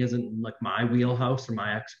certainly isn't like my wheelhouse or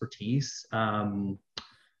my expertise.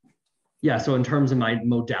 Yeah, so in terms of my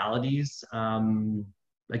modalities,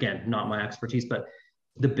 again, not my expertise, but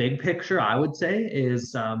the big picture I would say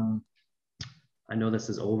is, I know this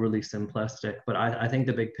is overly simplistic, but I think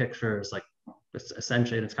the big picture is like,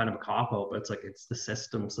 essentially, and it's kind of a cop-out, but it's the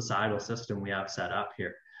societal system we have set up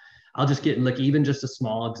here. I'll just get like even just a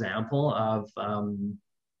small example of,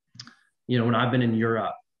 when I've been in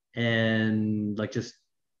Europe and like just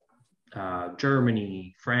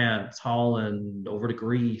Germany, France, Holland, over to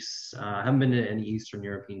Greece. I haven't been to any Eastern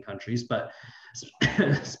European countries, but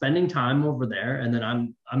spending time over there, and then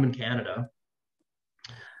I'm in Canada.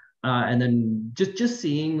 And then just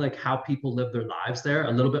seeing like how people live their lives there,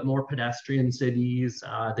 a little bit more pedestrian cities.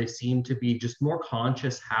 They seem to be just more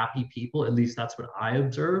conscious, happy people. At least that's what I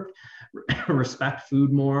observed. Respect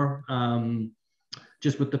food more.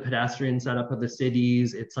 Just with the pedestrian setup of the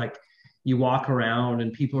cities, it's like you walk around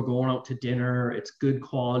and people are going out to dinner. It's good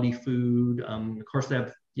quality food. Of course, they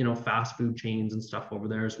have fast food chains and stuff over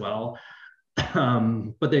there as well.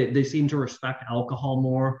 But they seem to respect alcohol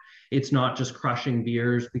more. It's not just crushing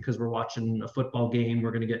beers because we're watching a football game.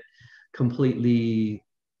 We're going to get completely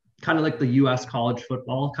kind of like the US college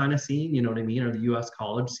football kind of scene, you know what I mean? Or the US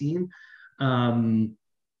college scene.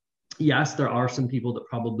 Yes, there are some people that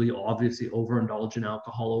probably obviously overindulge in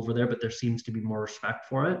alcohol over there, but there seems to be more respect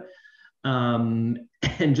for it. And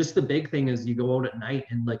just the big thing is you go out at night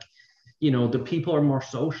and like, the people are more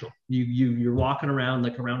social. You're walking around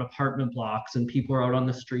like around apartment blocks and people are out on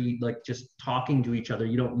the street, like just talking to each other.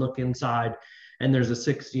 You don't look inside and there's a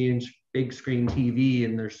 60-inch big screen TV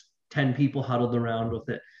and there's 10 people huddled around with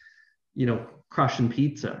it, crushing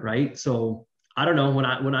pizza. Right. So I don't know,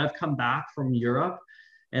 when I've come back from Europe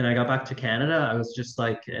and I got back to Canada, I was just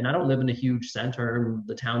like, and I don't live in a huge center.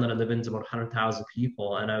 The town that I live in is about 100,000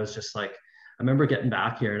 people. And I was just like, I remember getting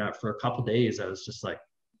back here and for a couple of days, I was just like,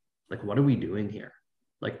 what are we doing here?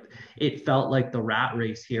 Like, it felt like the rat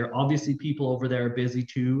race here. Obviously, people over there are busy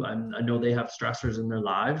too. I know they have stressors in their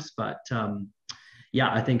lives, but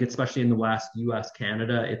yeah, I think especially in the West, US,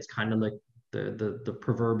 Canada, it's kind of like the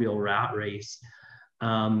proverbial rat race.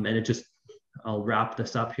 And I'll wrap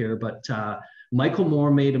this up here, but Michael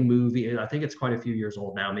Moore made a movie. I think it's quite a few years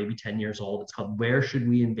old now, maybe 10 years old. It's called Where Should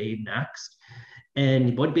We Invade Next?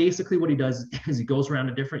 And what he does is he goes around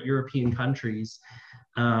to different European countries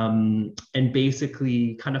and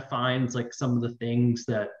basically kind of finds like some of the things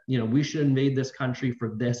that, we should invade this country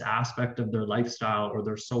for this aspect of their lifestyle or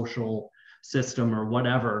their social system or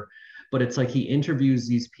whatever. But it's like he interviews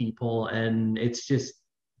these people and it's just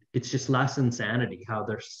less insanity how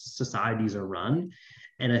their societies are run.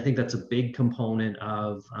 And I think that's a big component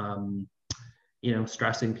of,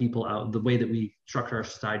 stressing people out. The way that we structure our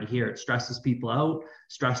society here, it stresses people out.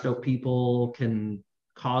 Stressed out people can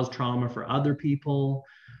cause trauma for other people.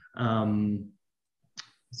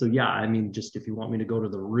 So yeah, I mean, just if you want me to go to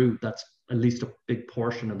the root, that's at least a big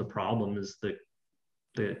portion of the problem is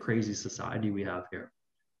the crazy society we have here.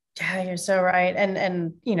 Yeah, you're so right.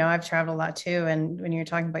 And I've traveled a lot too. And when you're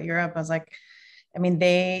talking about Europe, I was like, I mean,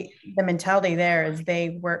 the mentality there is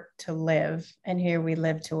they work to live, and here we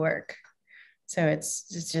live to work. So it's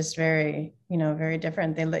just very, very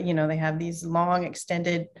different. They have these long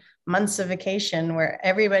extended months of vacation where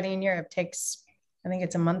everybody in Europe takes, I think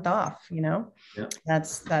it's a month off, Yeah.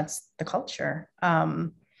 That's the culture.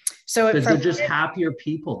 So they're just happier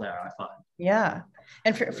people there, I find. Yeah.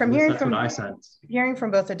 And from hearing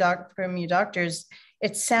from both from you doctors,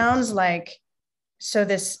 it sounds like, so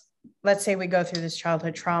let's say we go through this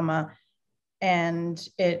childhood trauma and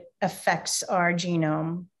it affects our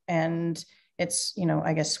genome and it's,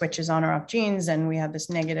 I guess, switches on or off genes, and we have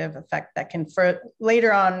this negative effect that can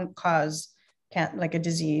later on cause like a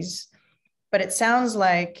disease. But it sounds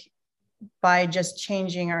like by just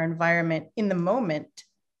changing our environment in the moment,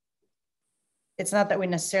 it's not that we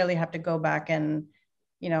necessarily have to go back and,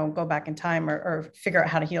 go back in time or figure out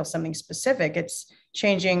how to heal something specific. It's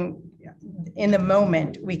changing in the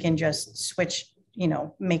moment. We can just switch,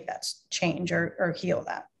 make that change or heal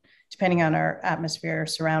that, depending on our atmosphere,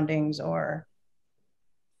 surroundings, or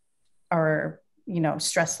our,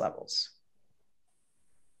 stress levels.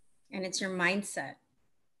 And it's your mindset.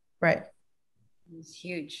 Right. It's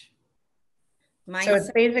huge. Mindset. So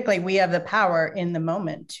it's basically, we have the power in the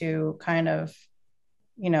moment to kind of,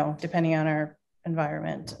 depending on our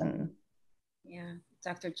environment. And yeah,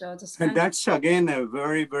 Dr. Joe. And that's again a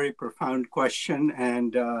very, very profound question.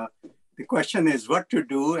 And the question is what to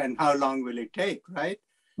do and how long will it take, right?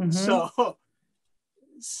 Mm-hmm.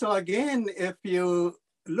 So again, if you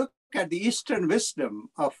look at the Eastern wisdom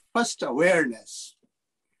of first awareness,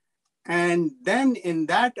 and then in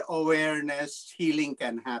that awareness, healing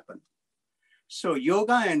can happen. So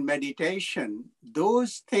yoga and meditation,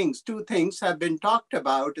 those things, two things have been talked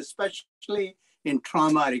about, especially in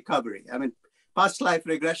trauma recovery. I mean, past life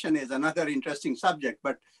regression is another interesting subject,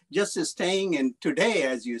 but just staying in today,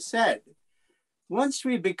 as you said, once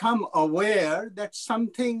we become aware that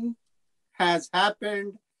something has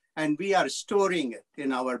happened and we are storing it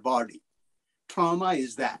in our body, trauma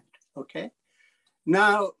is that, okay?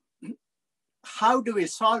 Now, how do we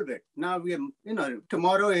solve it? Now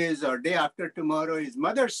tomorrow is, or day after tomorrow is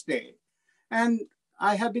Mother's Day. And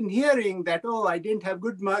I have been hearing that, oh, I didn't have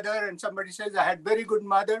good mother. And somebody says I had very good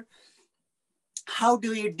mother. How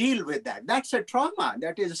do we deal with that? That's a trauma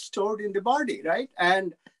that is stored in the body, right?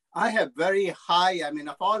 And I have very high,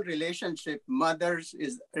 of all relationship, mothers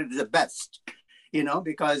is the best,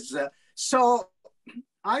 because, so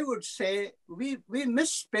I would say we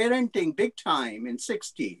miss parenting big time in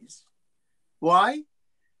 60s. Why?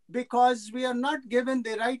 Because we are not given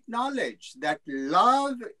the right knowledge that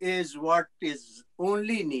love is what is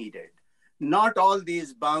only needed, not all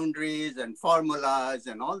these boundaries and formulas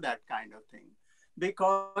and all that kind of thing.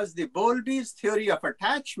 Because the Bowlby's theory of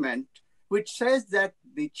attachment, which says that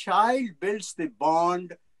the child builds the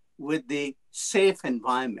bond with the safe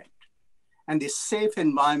environment. And the safe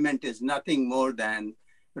environment is nothing more than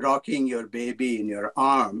rocking your baby in your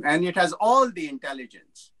arm. And it has all the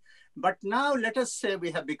intelligence. But now let us say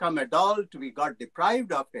we have become adult, we got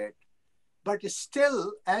deprived of it, but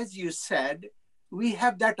still, as you said, we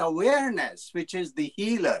have that awareness, which is the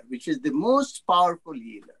healer, which is the most powerful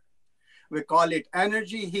healer. We call it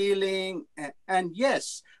energy healing. And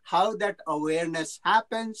yes, how that awareness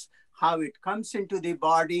happens, how it comes into the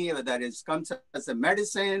body, whether it comes as a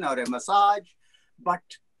medicine or a massage, but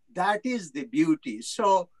that is the beauty.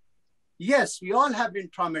 So yes, we all have been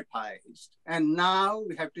traumatized. And now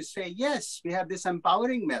we have to say, yes, we have this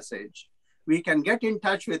empowering message. We can get in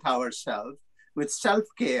touch with ourselves, with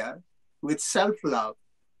self-care, with self-love,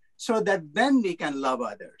 so that then we can love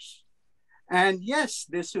others. And yes,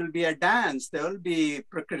 this will be a dance. There will be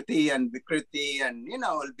Prakriti and Vikriti and,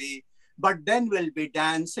 but then we'll be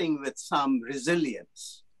dancing with some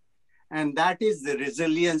resilience. And that is the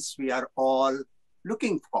resilience we are all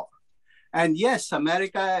looking for. And yes,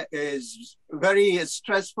 America is very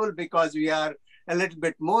stressful because we are a little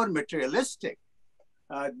bit more materialistic.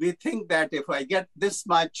 We think that if I get this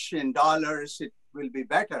much in dollars, it will be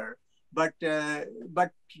better. But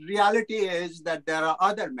reality is that there are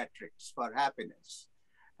other metrics for happiness,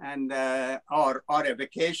 and or a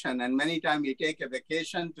vacation. And many times we take a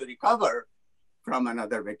vacation to recover from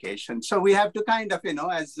another vacation. So we have to kind of,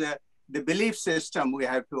 as the belief system, we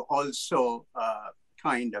have to also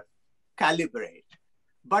kind of calibrate.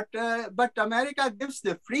 But America gives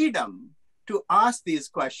the freedom to ask these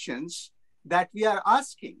questions that we are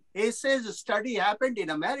asking. ACE's study happened in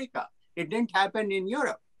America. It didn't happen in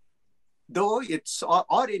Europe, though it's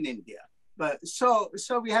or in India. But so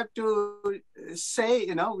we have to say,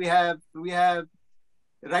 we have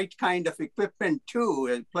right kind of equipment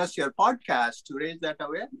too, plus your podcast to raise that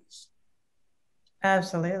awareness.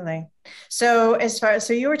 Absolutely. So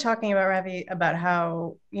so you were talking about, Ravi, about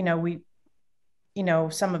how, we,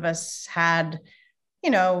 some of us had,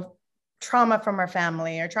 trauma from our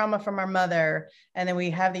family or trauma from our mother, and then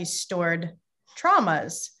we have these stored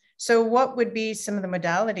traumas. So what would be some of the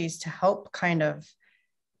modalities to help kind of,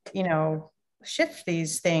 shift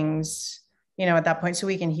these things, at that point so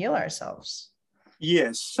we can heal ourselves?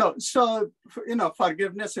 Yes. So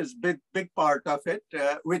forgiveness is big part of it,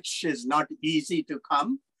 which is not easy to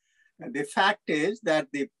come. The fact is that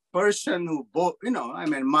the person who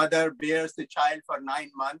mother bears the child for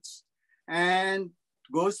 9 months and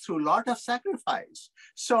goes through a lot of sacrifice.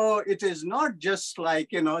 So it is not just like,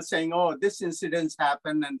 saying, oh, this incident's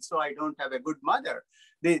happened and so I don't have a good mother.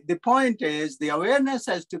 The point is the awareness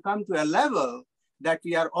has to come to a level that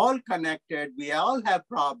we are all connected, we all have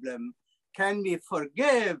problems. Can we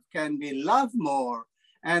forgive? Can we love more?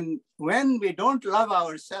 And when we don't love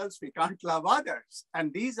ourselves, we can't love others.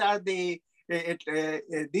 And these are the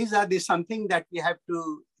something that we have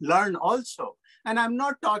to learn also. And I'm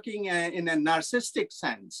not talking in a narcissistic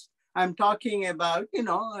sense. I'm talking about,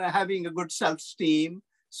 having a good self-esteem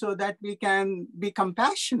so that we can be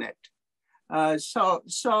compassionate. Again,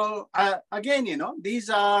 these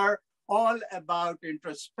are all about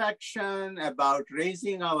introspection, about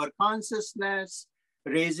raising our consciousness,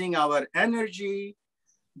 raising our energy.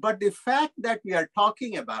 But the fact that we are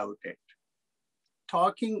talking about it,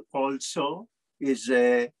 talking also is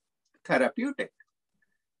therapeutic.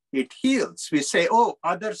 It heals. We say, oh,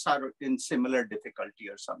 others are in similar difficulty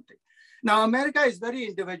or something. Now, America is very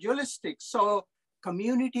individualistic. So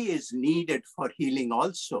community is needed for healing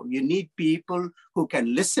also. You need people who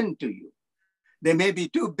can listen to you. They may be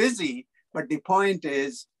too busy, but the point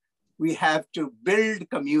is we have to build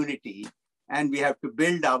community and we have to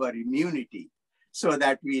build our immunity so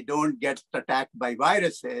that we don't get attacked by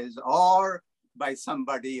viruses or by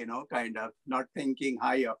somebody, kind of not thinking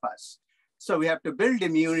high of us. So we have to build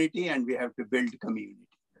immunity and we have to build community.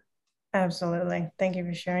 Absolutely. Thank you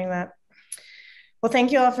for sharing that. Well,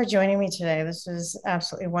 thank you all for joining me today. This is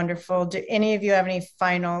absolutely wonderful. Do any of you have any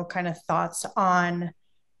final kind of thoughts on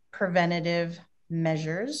preventative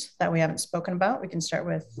measures that we haven't spoken about? We can start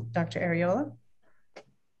with Dr. Ariola.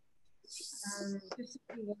 Just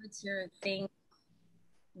a few words here. Think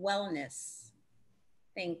wellness,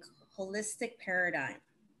 think holistic paradigm,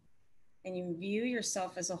 and you view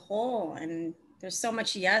yourself as a whole. And there's so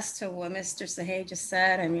much yes to what Mr. Sahej just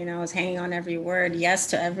said. I mean, I was hanging on every word, yes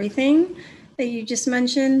to everything that you just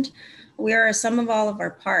mentioned. We are a sum of all of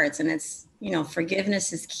our parts, and it's,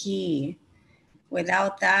 forgiveness is key.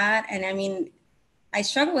 Without that, and I mean, I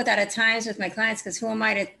struggle with that at times with my clients, because who am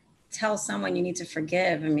I to tell someone you need to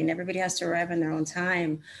forgive? I mean, everybody has to arrive in their own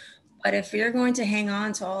time. But if you're going to hang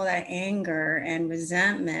on to all that anger and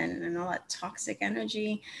resentment and all that toxic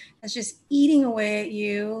energy, that's just eating away at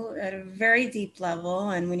you at a very deep level.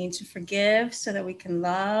 And we need to forgive so that we can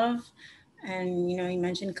love. And, you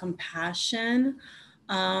mentioned compassion,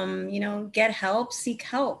 get help, seek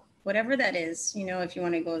help, whatever that is. If you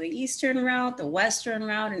want to go the Eastern route, the Western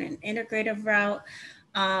route, and an integrative route.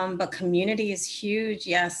 But community is huge.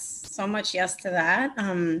 Yes, so much yes to that.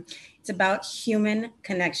 It's about human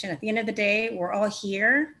connection. At the end of the day, we're all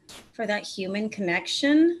here for that human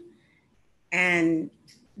connection and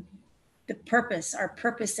the purpose, our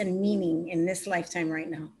purpose and meaning in this lifetime right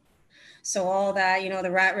now. So all that,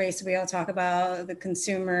 the rat race we all talk about, the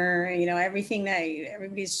consumer, everything that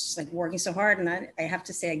everybody's just like working so hard. And I have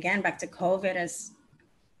to say again, back to COVID, as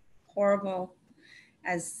horrible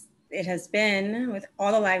as it has been with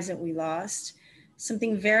all the lives that we lost,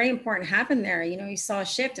 something very important happened there. You saw a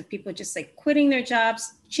shift of people just like quitting their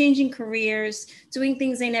jobs, changing careers, doing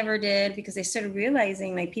things they never did, because they started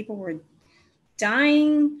realizing like people were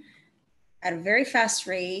dying at a very fast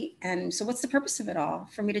rate. And so what's the purpose of it all?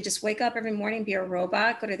 For me to just wake up every morning, be a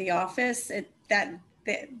robot, go to the office,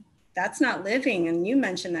 that's not living. And you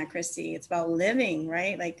mentioned that, Christy, it's about living,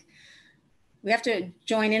 right? Like we have to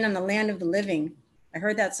join in on the land of the living. I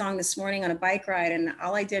heard that song this morning on a bike ride, and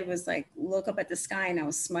all I did was like look up at the sky and I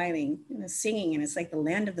was smiling and singing. And it's like the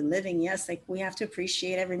land of the living. Yes, like we have to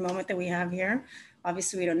appreciate every moment that we have here.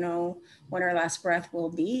 Obviously, we don't know when our last breath will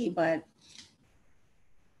be, but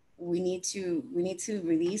we need to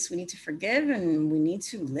release, we need to forgive, and we need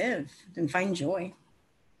to live and find joy.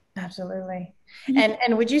 Absolutely.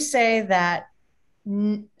 And would you say that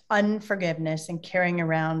unforgiveness and carrying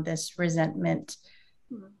around this resentment,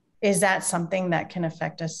 is that something that can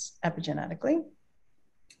affect us epigenetically?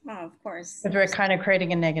 Oh, of course. Because we're kind of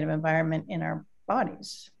creating a negative environment in our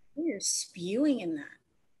bodies. You're spewing in that.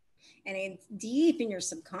 And it's deep in your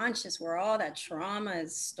subconscious where all that trauma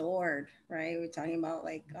is stored, right? We're talking about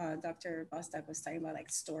like Dr. Bostock was talking about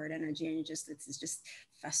like stored energy, and it's just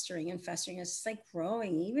festering and festering. It's just like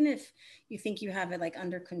growing. Even if you think you have it like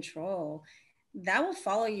under control, that will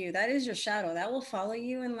follow you. That is your shadow. That will follow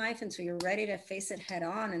you in life until you're ready to face it head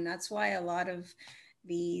on. And that's why a lot of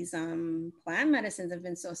these plant medicines have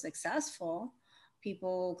been so successful.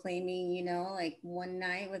 People claiming, like one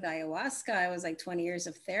night with ayahuasca, I was like 20 years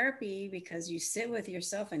of therapy, because you sit with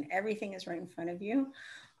yourself and everything is right in front of you.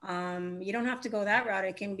 You don't have to go that route.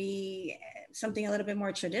 It can be something a little bit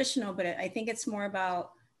more traditional, but I think it's more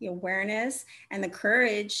about the awareness and the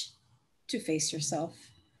courage to face yourself.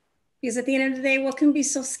 Because at the end of the day, what can be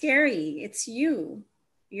so scary? It's you.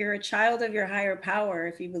 You're a child of your higher power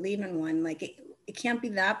if you believe in one. Like it can't be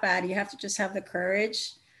that bad. You have to just have the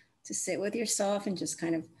courage to sit with yourself and just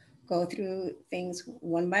kind of go through things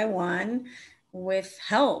one by one with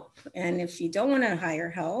help. And if you don't want to hire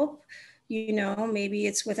help, you know, maybe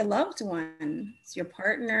it's with a loved one. It's your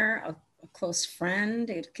partner, a close friend.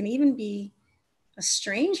 It can even be a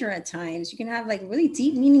stranger at times. You can have like really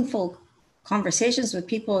deep, meaningful conversations with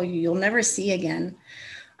people you'll never see again.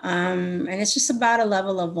 And it's just about a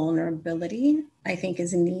level of vulnerability, I think,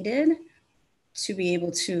 is needed to be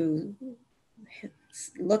able to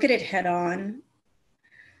look at it head on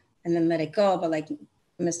and then let it go. But like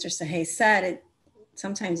Mr. Sahay said,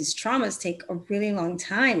 sometimes these traumas take a really long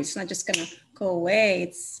time. It's not just gonna go away.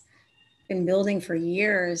 It's been building for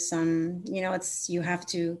years. You know, you have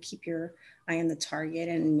to keep your eye on the target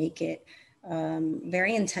and make it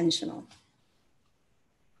very intentional.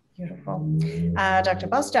 Beautiful. Dr.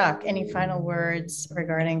 Bostock, any final words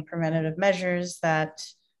regarding preventative measures that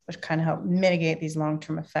would kind of help mitigate these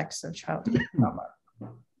long-term effects of childhood trauma?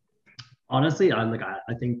 Honestly,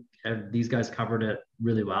 I think these guys covered it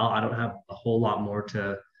really well. I don't have a whole lot more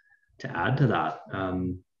to add to that.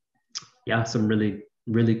 Yeah, some really,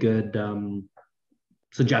 really good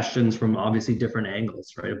suggestions from obviously different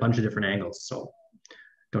angles, right? A bunch of different angles. So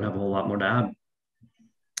don't have a whole lot more to add.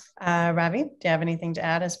 Ravi, do you have anything to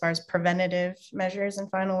add as far as preventative measures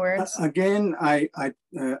and final words? Again, I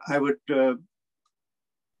would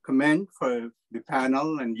commend for the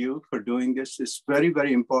panel and you for doing this. It's very,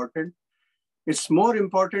 very important. It's more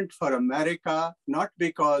important for America, not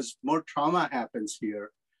because more trauma happens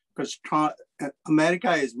here, because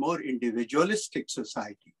America is more individualistic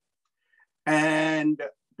society. And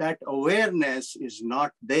that awareness is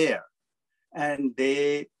not there. And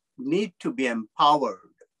they need to be empowered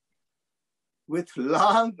with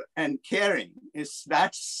love and caring.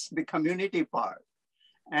 That's the community part.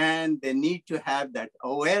 And they need to have that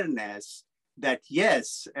awareness that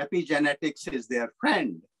yes, epigenetics is their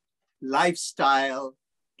friend. Lifestyle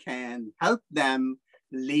can help them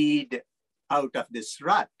lead out of this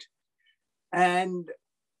rut. And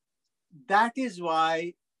that is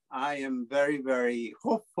why I am very, very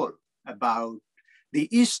hopeful about the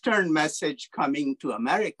Eastern message coming to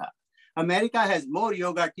America. America has more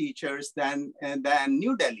yoga teachers than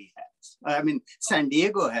New Delhi has. I mean, San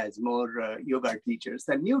Diego has more yoga teachers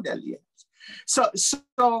than New Delhi has.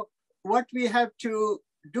 So what we have to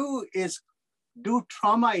do is do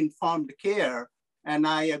trauma-informed care. And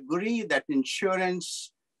I agree that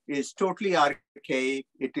insurance is totally archaic.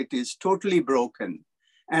 It is totally broken.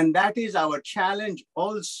 And that is our challenge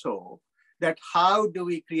also, that how do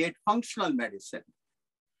we create functional medicine?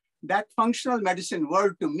 That functional medicine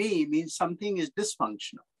word to me means something is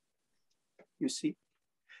dysfunctional, you see?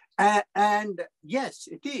 And yes,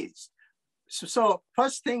 it is. So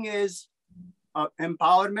first thing is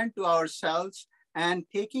empowerment to ourselves and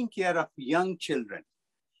taking care of young children.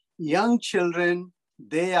 Young children,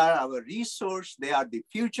 they are our resource. They are the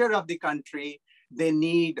future of the country. They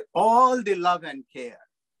need all the love and care,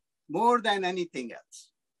 more than anything else.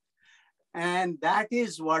 And that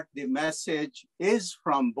is what the message is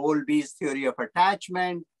from Bowlby's theory of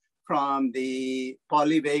attachment, from the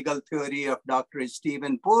polyvagal theory of Dr.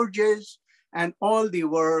 Stephen Porges, and all the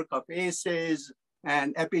work of ACEs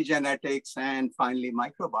and epigenetics, and finally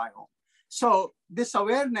microbiome. So this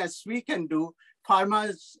awareness we can do.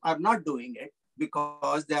 Pharmas are not doing it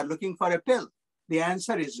because they are looking for a pill. The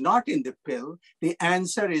answer is not in the pill. The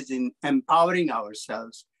answer is in empowering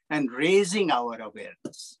ourselves and raising our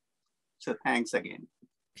awareness. So thanks again.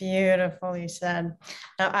 Beautifully said.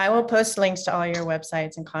 Now, I will post links to all your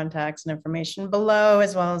websites and contacts and information below,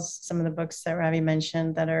 as well as some of the books that Ravi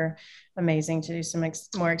mentioned that are amazing to do some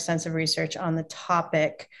more extensive research on the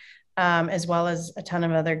topic, as well as a ton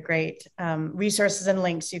of other great resources and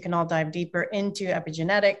links. You can all dive deeper into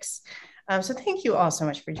epigenetics. So thank you all so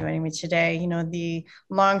much for joining me today. You know, the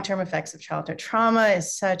long-term effects of childhood trauma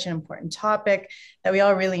is such an important topic that we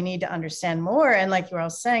all really need to understand more. And like you were all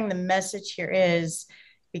saying, the message here is,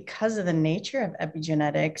 because of the nature of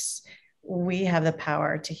epigenetics, we have the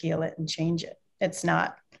power to heal it and change it. It's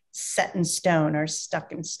not set in stone or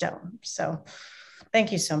stuck in stone. So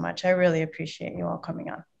thank you so much. I really appreciate you all coming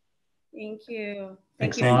on. Thank you.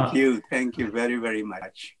 Thanks a Thank lot. you. Thank you very, very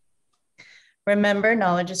much. Remember,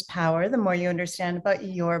 knowledge is power. The more you understand about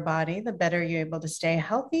your body, the better you're able to stay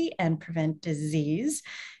healthy and prevent disease.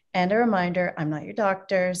 And a reminder, I'm not your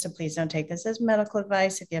doctor, so please don't take this as medical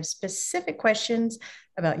advice. If you have specific questions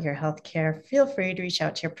about your healthcare, feel free to reach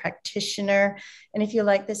out to your practitioner. And if you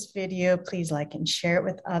like this video, please like and share it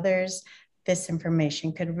with others. This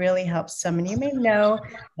information could really help someone you may know,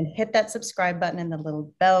 and hit that subscribe button and the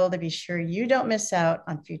little bell to be sure you don't miss out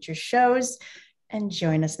on future shows. And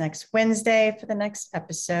join us next Wednesday for the next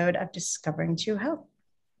episode of Discovering True Health.